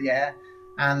is into the air,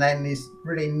 and then this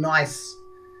really nice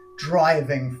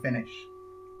driving finish.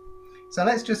 So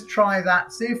let's just try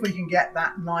that, see if we can get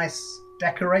that nice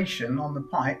decoration on the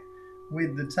pipe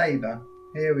with the tabor.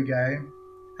 Here we go.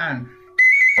 And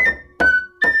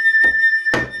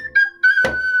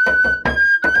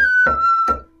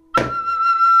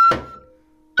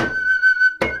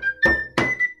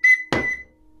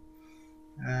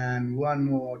one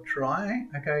more try.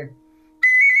 Okay.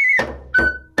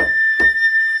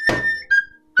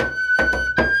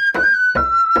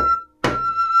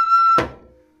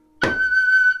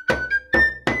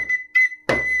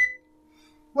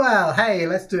 Well, hey,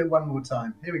 let's do it one more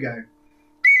time. Here we go.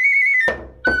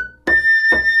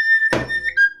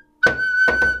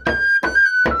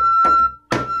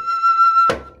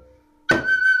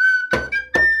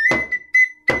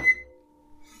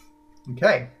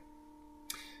 Okay.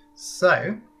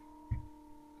 So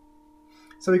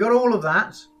we got all of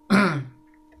that.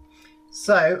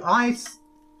 So I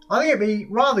think it'd be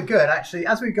rather good actually,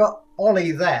 as we got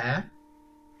Ollie there,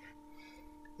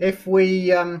 if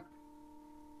we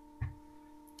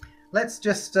let's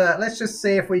just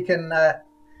see if we can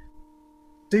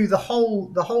do the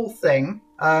whole thing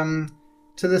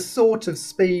to the sort of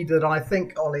speed that I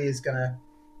think Ollie is going to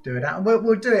do it at. And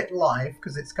we'll do it live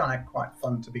because it's kind of quite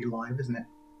fun to be live, isn't it?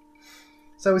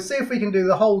 So we'll see if we can do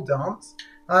the whole dance,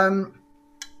 and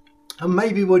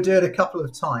maybe we'll do it a couple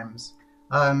of times,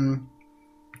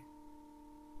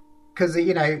 because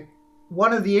you know,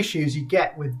 one of the issues you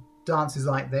get with dances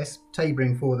like this,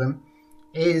 tabering for them,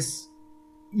 is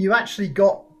you've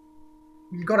got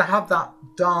to have that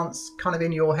dance kind of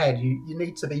in your head. You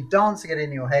need to be dancing it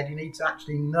in your head. You need to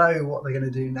actually know what they're going to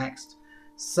do next,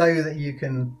 so that you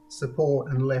can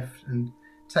support and lift and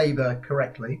tabor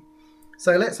correctly.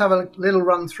 So let's have a little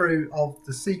run through of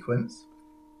the sequence.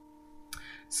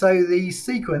 So the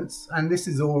sequence, and this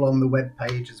is all on the web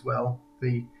page as well,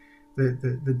 the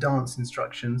dance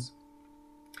instructions.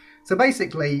 So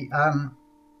basically,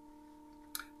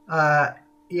 yeah,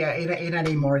 in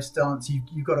any Morris dance,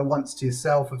 you've got a once to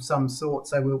yourself of some sort.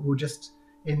 So we'll just,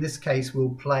 in this case,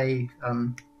 we'll play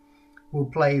an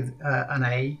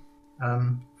A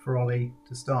for Ollie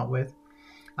to start with,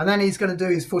 and then he's going to do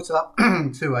his foot up,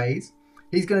 2 A's.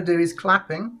 He's going to do his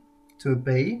clapping to a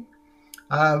B.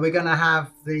 We're going to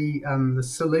have the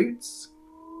salutes,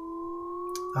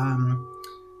 and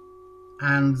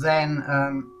then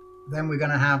we're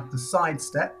going to have the side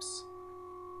steps.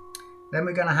 Then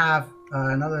we're going to have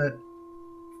another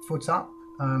foot up.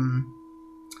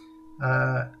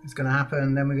 It's going to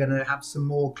happen. Then we're going to have some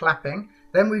more clapping.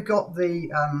 Then we've got the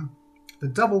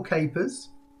double capers.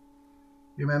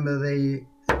 You remember the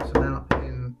out and out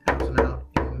in, out and out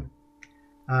in,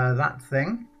 that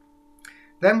thing.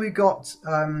 Then we've got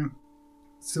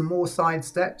some more side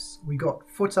steps. We got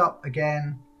foot up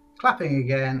again, clapping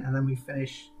again, and then we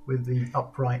finish with the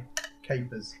upright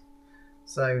capers.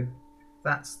 So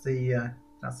that's the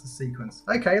sequence.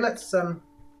 Okay, let's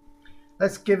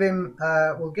give him.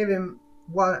 We'll give him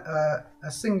a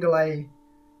single A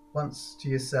once to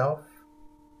yourself,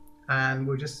 and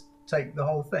we'll just take the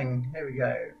whole thing. Here we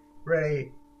go.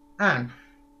 Ready, and.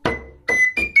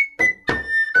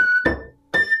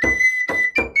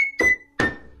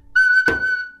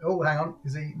 Oh, hang on.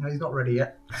 Is he? No, he's not ready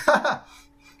yet.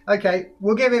 Okay,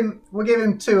 we'll give him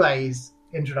 2 A's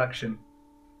introduction.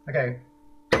 Okay.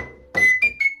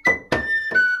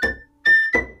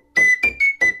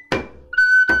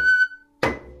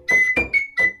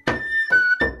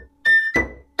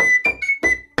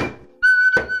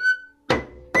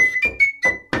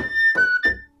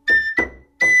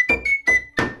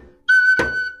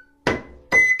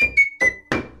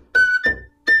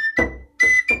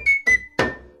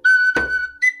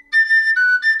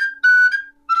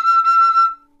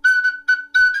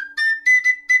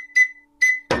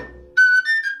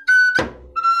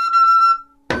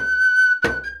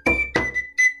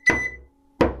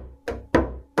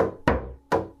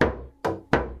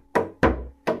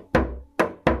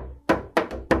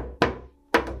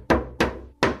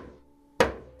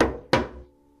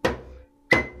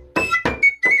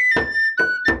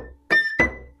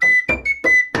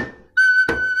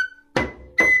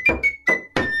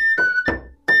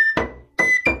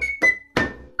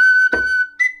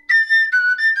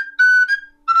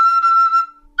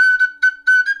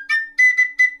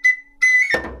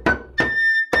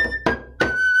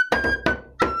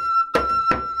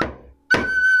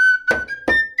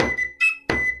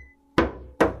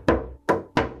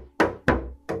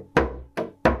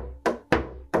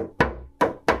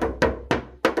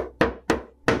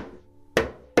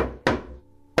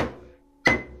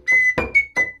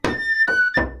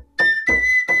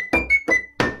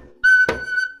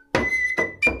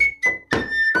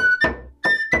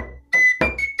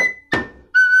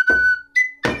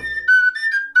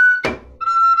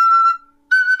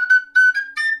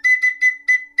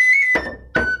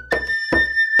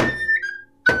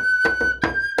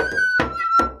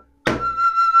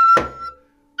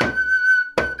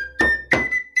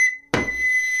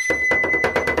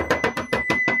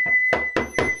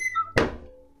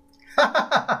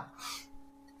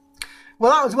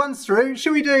 Well, that was once through.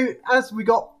 Should we do, as we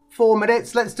got 4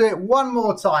 minutes, let's do it one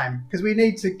more time because we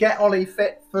need to get Ollie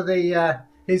fit for the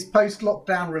his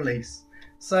post-lockdown release.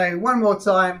 So one more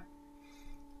time.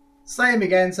 Same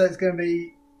again. So it's going to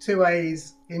be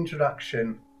 2A's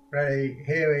introduction. Ready?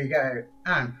 Here we go.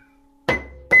 And.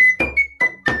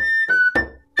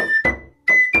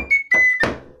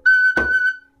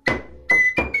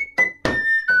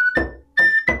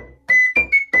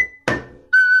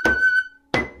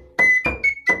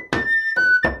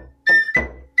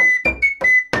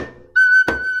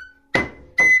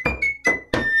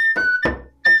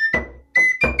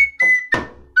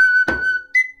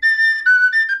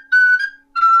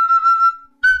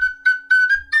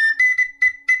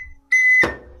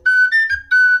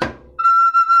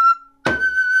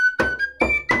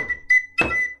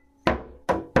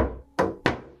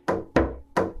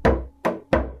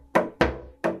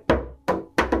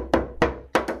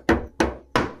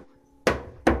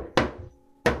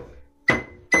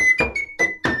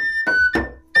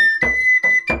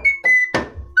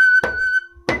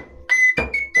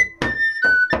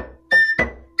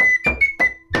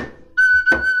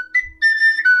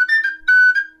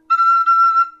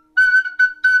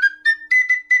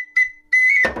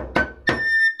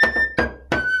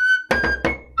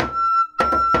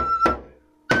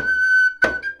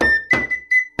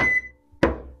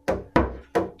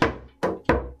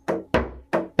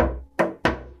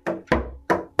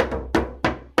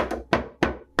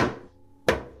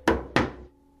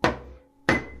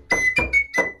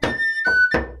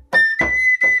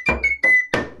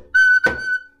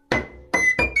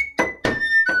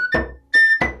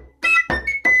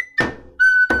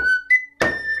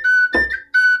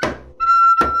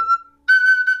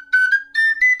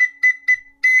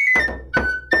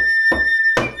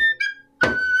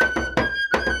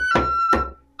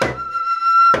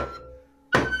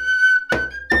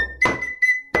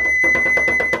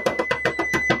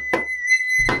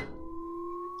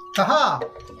 Aha!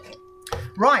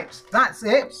 Right, that's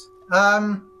it.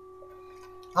 I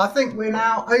think we're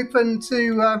now open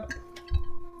to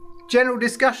general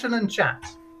discussion and chat.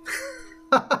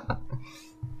 Show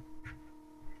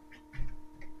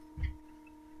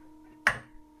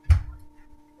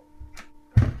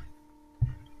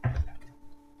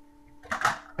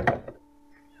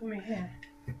me here.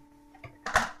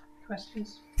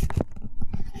 Questions?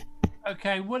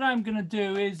 Okay, what I'm going to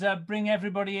do is bring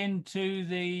everybody into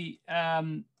the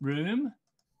room.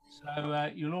 So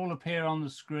you'll all appear on the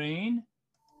screen.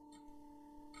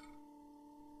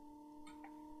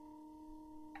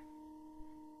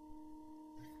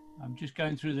 I'm just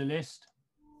going through the list.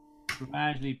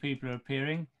 Gradually people are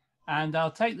appearing. And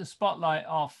I'll take the spotlight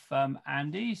off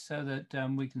Andy so that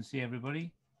we can see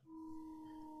everybody.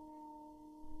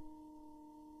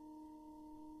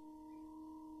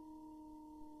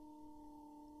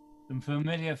 Some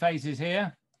familiar faces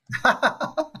here.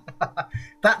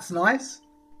 That's nice.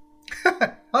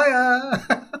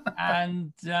 Hiya.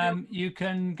 And you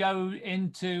can go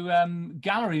into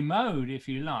gallery mode if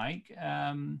you like.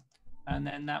 And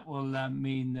then that will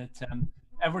mean that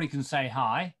everybody can say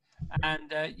hi.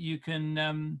 And you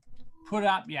can put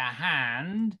up your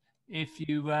hand if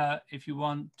you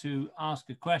want to ask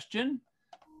a question.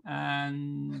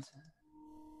 And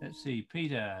let's see,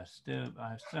 Peter, I still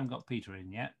haven't got Peter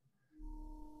in yet.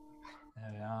 There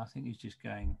we are. I think he's just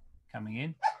coming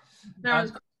in.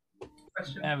 There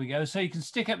we go. So you can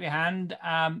stick up your hand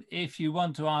if you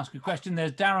want to ask a question.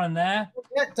 There's Darren there.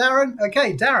 Yeah, Darren.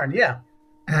 Okay, Darren. Yeah.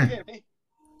 Can you hear me?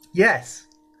 Yes.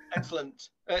 Excellent.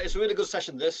 It's a really good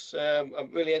session, this.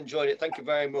 I've really enjoyed it. Thank you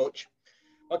very much.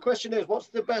 My question is, what's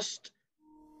the best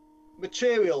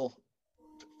material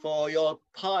for your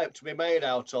pipe to be made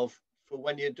out of for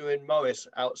when you're doing Morris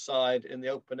outside in the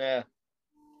open air?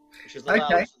 Which is the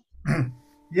loudest?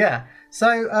 Yeah.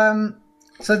 So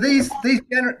so these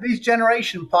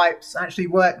generation pipes actually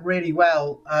work really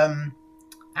well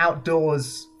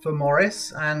outdoors for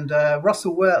Morris, and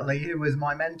Russell Wortley, who was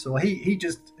my mentor, he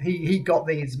got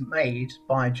these made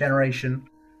by Generation,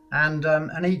 and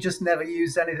he just never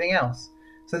used anything else.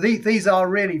 So these are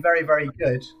really very, very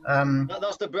good.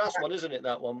 That's the brass one, isn't it?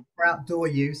 That one for outdoor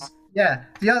use. Yeah.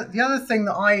 The other thing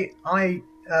that I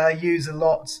use a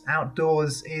lot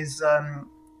outdoors is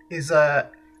a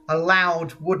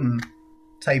loud wooden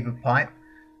tabor pipe,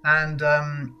 and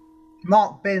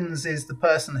Mark Binns is the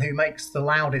person who makes the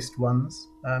loudest ones.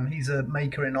 He's a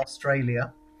maker in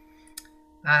Australia,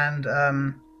 and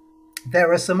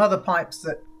there are some other pipes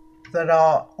that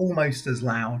are almost as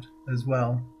loud as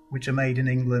well, which are made in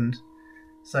England.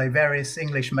 So various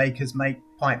English makers make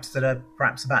pipes that are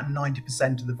perhaps about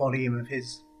 90% of the volume of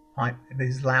his pipe, of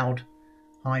his loud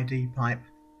high D pipe.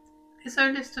 Is there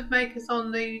a list of makers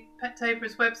on the Pet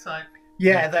Tabor's website?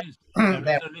 Yeah, there is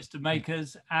a list of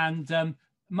makers, and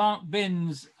Mark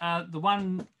Binns, the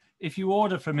one. If you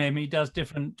order from him, he does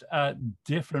different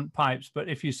pipes. But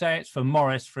if you say it's for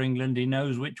Morris for England, he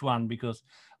knows which one because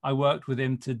I worked with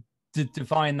him to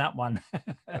define that one.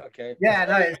 Okay. Yeah,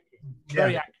 no,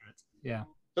 very accurate. Yeah.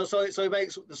 So he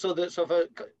makes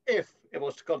if it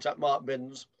was to contact Mark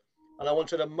Binns, and I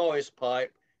wanted a Morris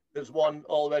pipe, there's one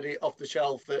already off the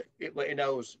shelf that he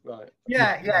knows, right?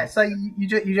 Yeah. So you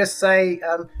just say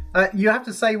you have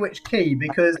to say which key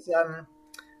because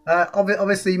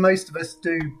obviously most of us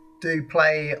do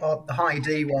play the high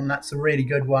D one. That's a really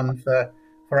good one for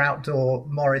outdoor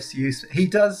Morris use. He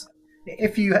does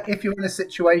if you're in a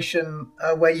situation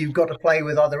where you've got to play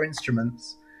with other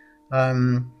instruments.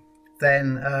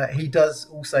 Then he does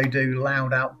also do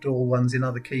loud outdoor ones in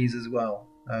other keys as well.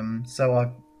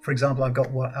 So for example, I've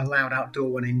got a loud outdoor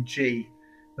one in G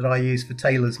that I use for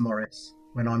Taylor's Morris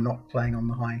when I'm not playing on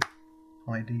the high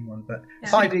D one. But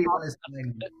high D one is the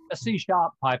main. A C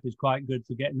sharp pipe is quite good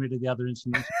for getting rid of the other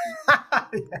instruments.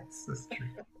 Yes, that's true.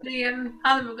 The Alan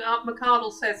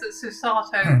McCardle says that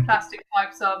Susato plastic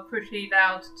pipes are pretty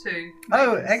loud too.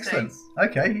 Oh, excellent.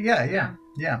 Okay, yeah.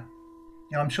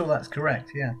 I'm sure that's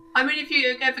correct. Yeah. I mean, if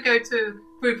you ever go to a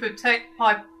group of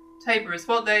pipe taborers,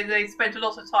 what they spend a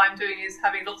lot of time doing is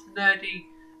having lots of nerdy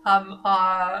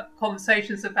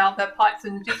conversations about their pipes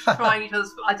and just trying each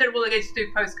other's. I don't know what they're going to do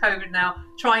post-COVID now.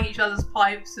 Trying each other's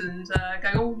pipes and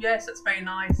going, oh yes, that's very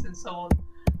nice, and so on,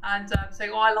 and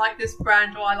saying, oh, I like this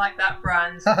brand, or I like that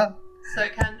brand. So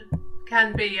it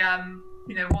can be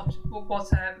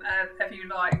whatever you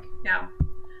like. Yeah.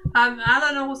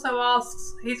 Alan also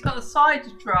asks, he's got a side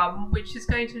drum which is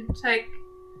going to take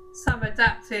some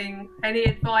adapting. Any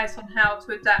advice on how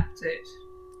to adapt it?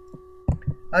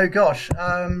 Oh gosh.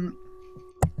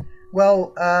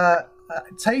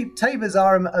 Tabors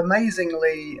are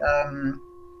amazingly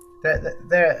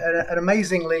they're an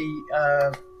amazingly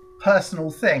personal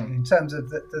thing in terms of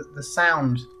the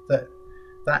sound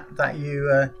that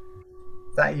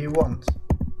you want.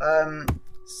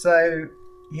 So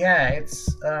yeah,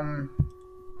 it's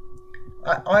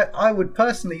I would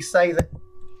personally say that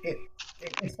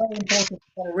it's very important to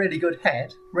have a really good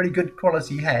head, really good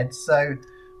quality head. So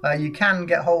you can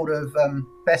get hold of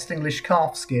best English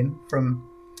calf skin from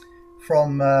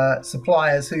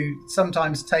suppliers who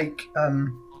sometimes take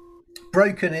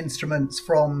broken instruments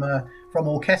from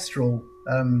orchestral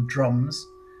drums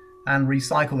and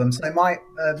recycle them. So my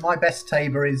best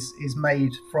tabor is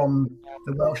made from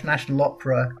the Welsh National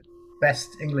Opera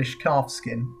best English calf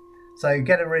skin. So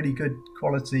get a really good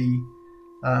quality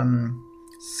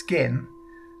skin.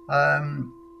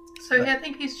 So I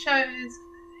think he's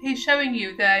showing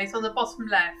you there. He's on the bottom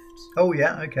left. Oh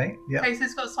yeah, okay, yeah. Okay, so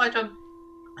it's got a side drum.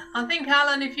 I think,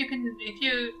 Alan, you've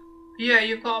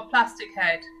got a plastic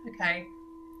head. Okay.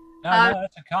 No,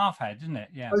 that's a calf head, isn't it?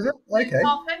 Yeah. Oh, is it? Okay.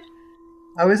 Calf head?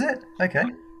 Oh, is it? Okay.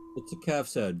 It's a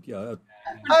calf's head, yeah.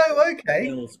 Oh,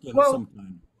 okay. Well,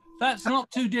 that's not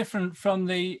too different from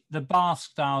the bar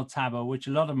style tabor, which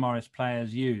a lot of Morris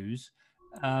players use.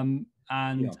 I'll go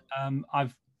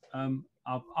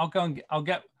and I'll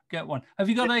get one. Have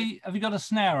you got a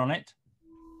snare on it?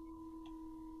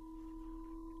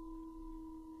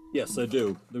 Yes, I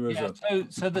do. There is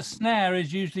so the snare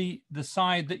is usually the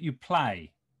side that you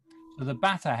play. So the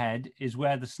batter head is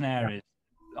where the snare is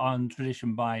on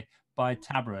tradition by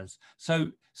taborers.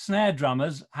 So snare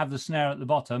drummers have the snare at the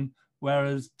bottom,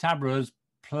 whereas taborers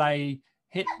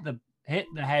hit the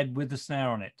head with the snare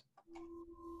on it.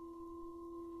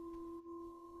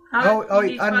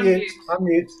 Unmute.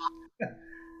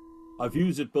 I've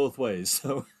used it both ways,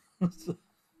 so.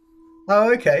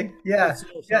 Oh, okay. Yeah.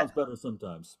 It sounds better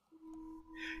sometimes.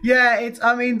 Yeah,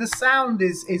 the sound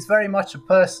is very much a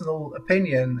personal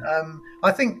opinion.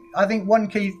 I think one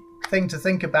key thing to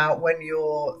think about when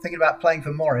you're thinking about playing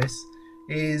for Morris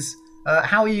is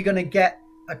how are you going to get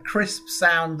a crisp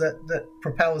sound that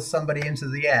propels somebody into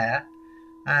the air,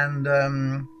 and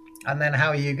then how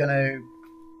are you going to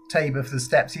tabor for the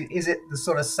steps? Is it the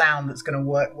sort of sound that's going to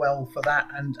work well for that,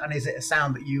 and is it a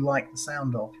sound that you like the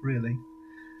sound of, really?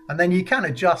 And then you can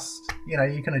adjust,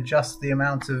 the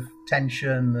amount of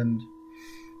tension and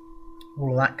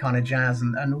all of that kind of jazz,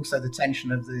 and also the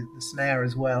tension of the snare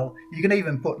as well. You can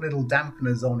even put little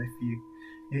dampeners on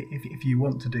if you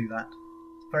want to do that.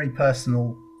 It's a very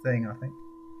personal thing, I think.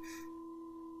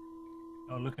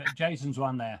 Oh, look at Jason's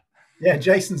one there. Yeah,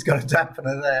 Jason's got a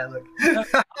dampener there. Look.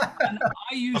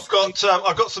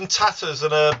 I've got some tatters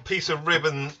and a piece of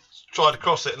ribbon tied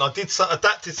across it, and I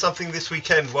adapted something this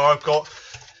weekend where I've got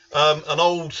an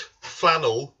old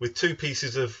flannel with 2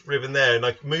 pieces of ribbon there, and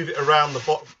I move it around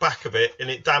the back of it, and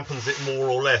it dampens it more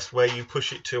or less where you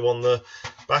push it to on the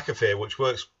back of here, which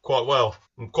works quite well.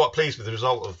 I'm quite pleased with the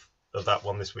result of that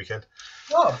one this weekend.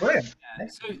 Oh, brilliant.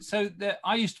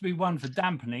 I used to be one for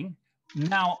dampening.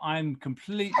 Now I'm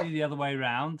completely the other way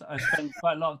around. I spend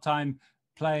quite a lot of time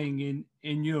playing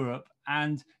in Europe,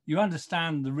 and you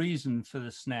understand the reason for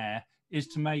the snare is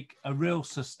to make a real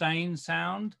sustained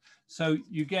sound. So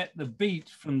you get the beat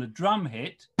from the drum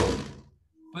hit,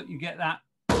 but you get that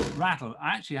rattle.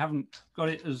 I actually haven't got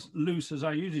it as loose as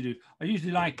I usually do. I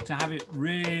usually like to have it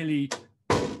really,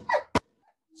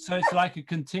 so it's like a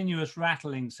continuous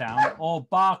rattling sound or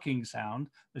barking sound,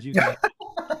 as you can.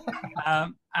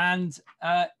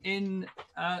 In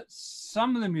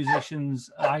some of the musicians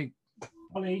I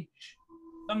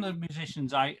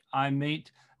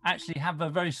meet actually have a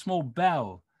very small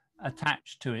bell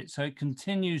attached to it, so it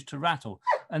continues to rattle.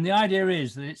 And the idea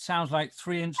is that it sounds like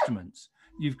 3 instruments.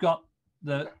 You've got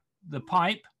the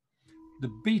pipe, the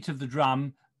beat of the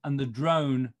drum, and the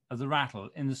drone of the rattle,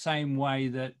 in the same way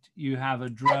that you have a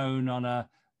drone on a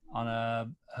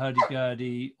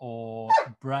hurdy-gurdy or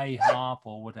bray harp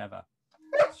or whatever.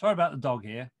 Sorry about the dog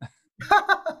here.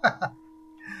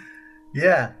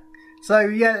 Yeah. So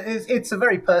yeah, it's a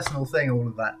very personal thing, all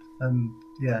of that, and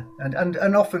yeah,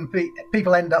 and often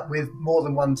people end up with more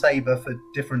than one tabor for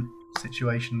different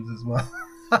situations as well.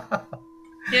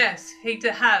 Yes, he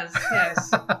has.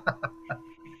 Yes.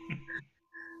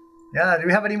 Yeah. Do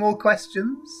we have any more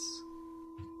questions?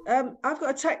 I've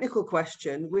got a technical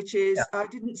question, which is I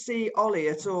didn't see Ollie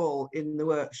at all in the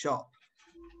workshop.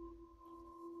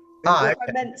 Was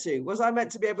I meant to? Was I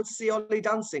meant to be able to see Ollie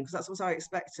dancing? Because that's what I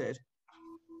expected.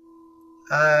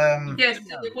 Yes,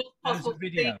 it was possible to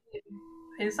see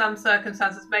in some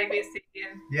circumstances. Maybe it's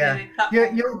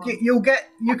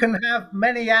you can have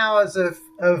many hours of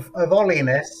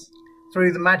Ollie-ness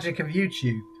through the magic of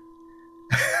YouTube.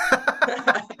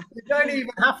 You don't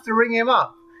even have to ring him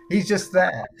up. He's just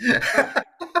there.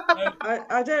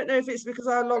 I don't know if it's because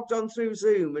I logged on through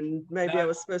Zoom and maybe I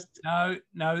was supposed to.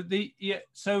 No.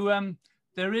 So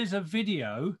there is a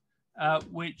video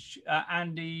which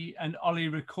Andy and Ollie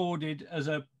recorded as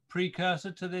a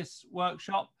precursor to this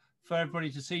workshop for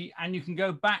everybody to see, and you can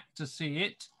go back to see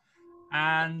it.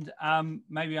 And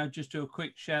maybe I'll just do a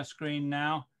quick share screen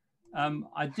now.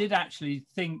 I did actually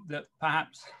think that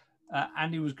perhaps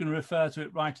Andy was going to refer to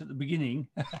it right at the beginning.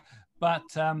 But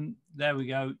there we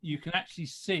go. You can actually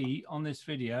see on this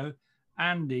video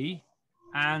Andy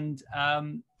and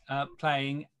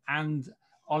playing and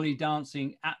Ollie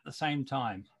dancing at the same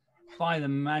time by the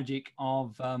magic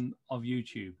of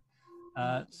YouTube.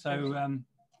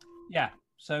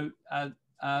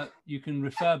 You can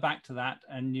refer back to that,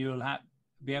 and you'll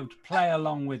be able to play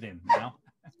along with him now.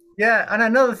 Yeah, and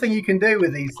another thing you can do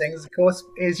with these things, of course,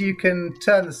 is you can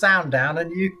turn the sound down,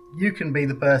 and you can be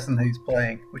the person who's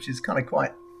playing, which is kind of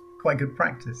quite good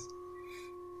practice.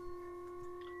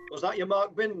 Was that your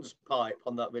Mark Binns pipe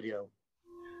on that video?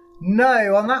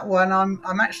 No, on that one,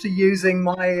 I'm actually using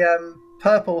my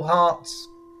Purple Hearts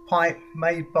pipe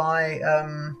made by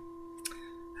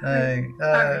Barry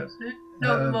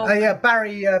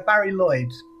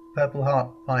Lloyd, Purple Heart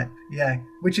pipe. Yeah,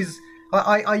 which is.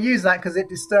 I use that because it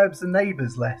disturbs the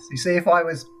neighbours less. You see, if I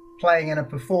was playing in a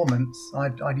performance,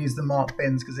 I'd use the Mark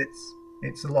Binns because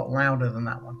it's a lot louder than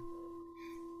that one.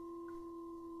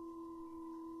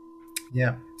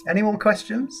 Yeah. Any more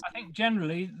questions? I think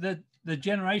generally the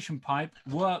generation pipe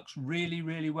works really,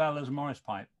 really well as a Morris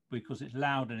pipe because it's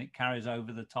loud and it carries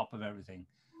over the top of everything.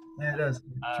 Yeah, it does.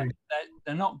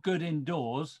 They're not good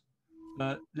indoors,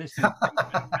 but listen,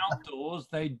 outdoors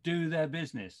they do their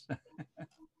business.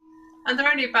 And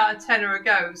they're only about a tenner a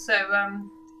go, so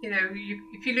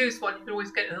if you lose one, you can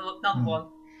always get another one.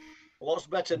 What's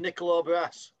better, nickel or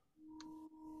brass?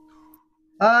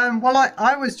 Well,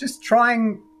 I was just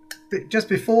trying. Just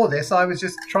before this, I was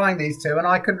just trying these two, and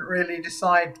I couldn't really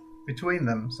decide between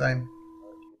them. So.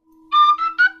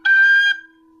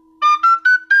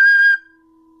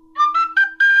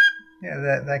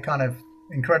 Yeah, they're kind of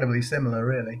incredibly similar,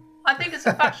 really. I think it's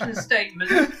a fashion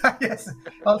statement. Yes,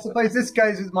 I suppose this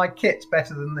goes with my kit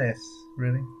better than this,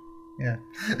 really. Yeah.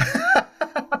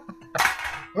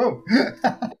 Oh.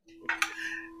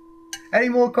 Any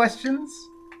more questions?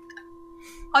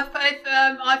 I've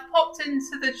popped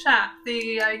into the chat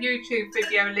the YouTube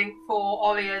video link for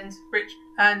Ollie and Rich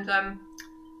and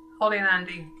Ollie and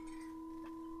Andy.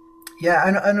 Yeah,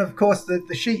 and of course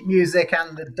the sheet music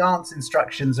and the dance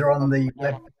instructions are on the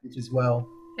web page as well.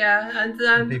 Yeah, and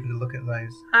people to look at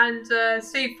those. And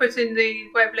Steve put in the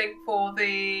web link for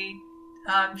the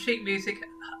sheet music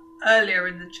earlier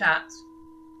in the chat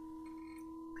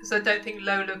because I don't think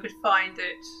Lola could find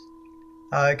it.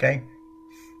 Oh, okay.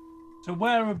 So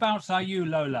whereabouts are you,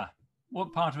 Lola?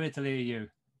 What part of Italy are you?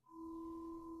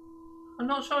 I'm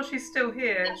not sure she's still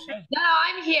here. Is she? No,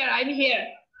 I'm here. I'm here.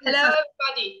 Hello,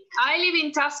 everybody. I live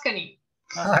in Tuscany.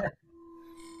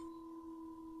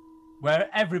 Where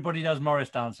everybody does Morris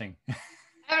dancing.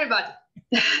 Everybody.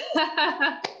 But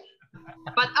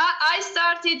I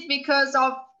started because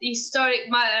of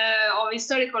historical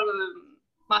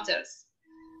matters,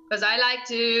 because I like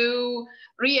to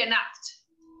reenact.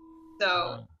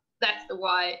 So that's the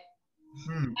why.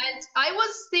 And I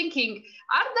was thinking,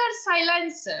 are there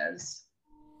silencers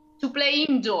to play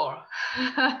indoor?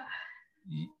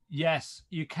 Yes,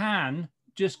 you can.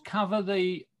 Just cover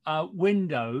the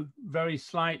window very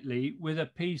slightly with a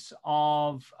piece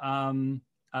of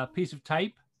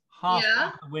tape, half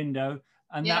the window,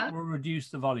 and that will reduce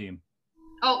the volume.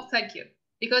 Oh, thank you.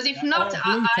 Because if not,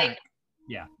 I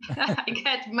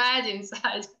get mad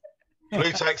inside.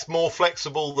 Blue tack's more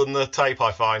flexible than the tape,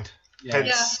 I find. Yeah,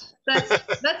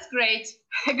 that's great.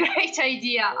 A great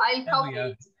idea. I'll copy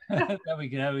it. There we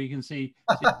go. You can see.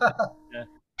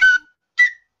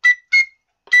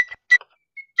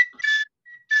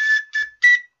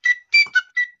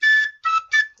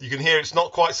 You can hear it's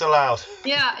not quite so loud.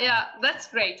 Yeah, that's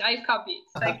great. I'll copy it.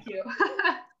 Thank you.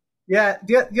 Yeah,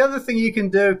 the other thing you can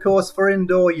do, of course, for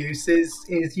indoor use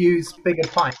is use bigger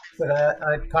pipes that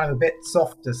are kind of a bit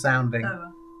softer sounding,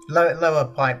 lower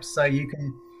pipes. So you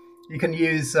can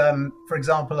use, for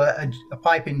example, a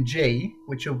pipe in G,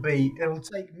 which it'll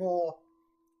take more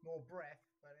breath.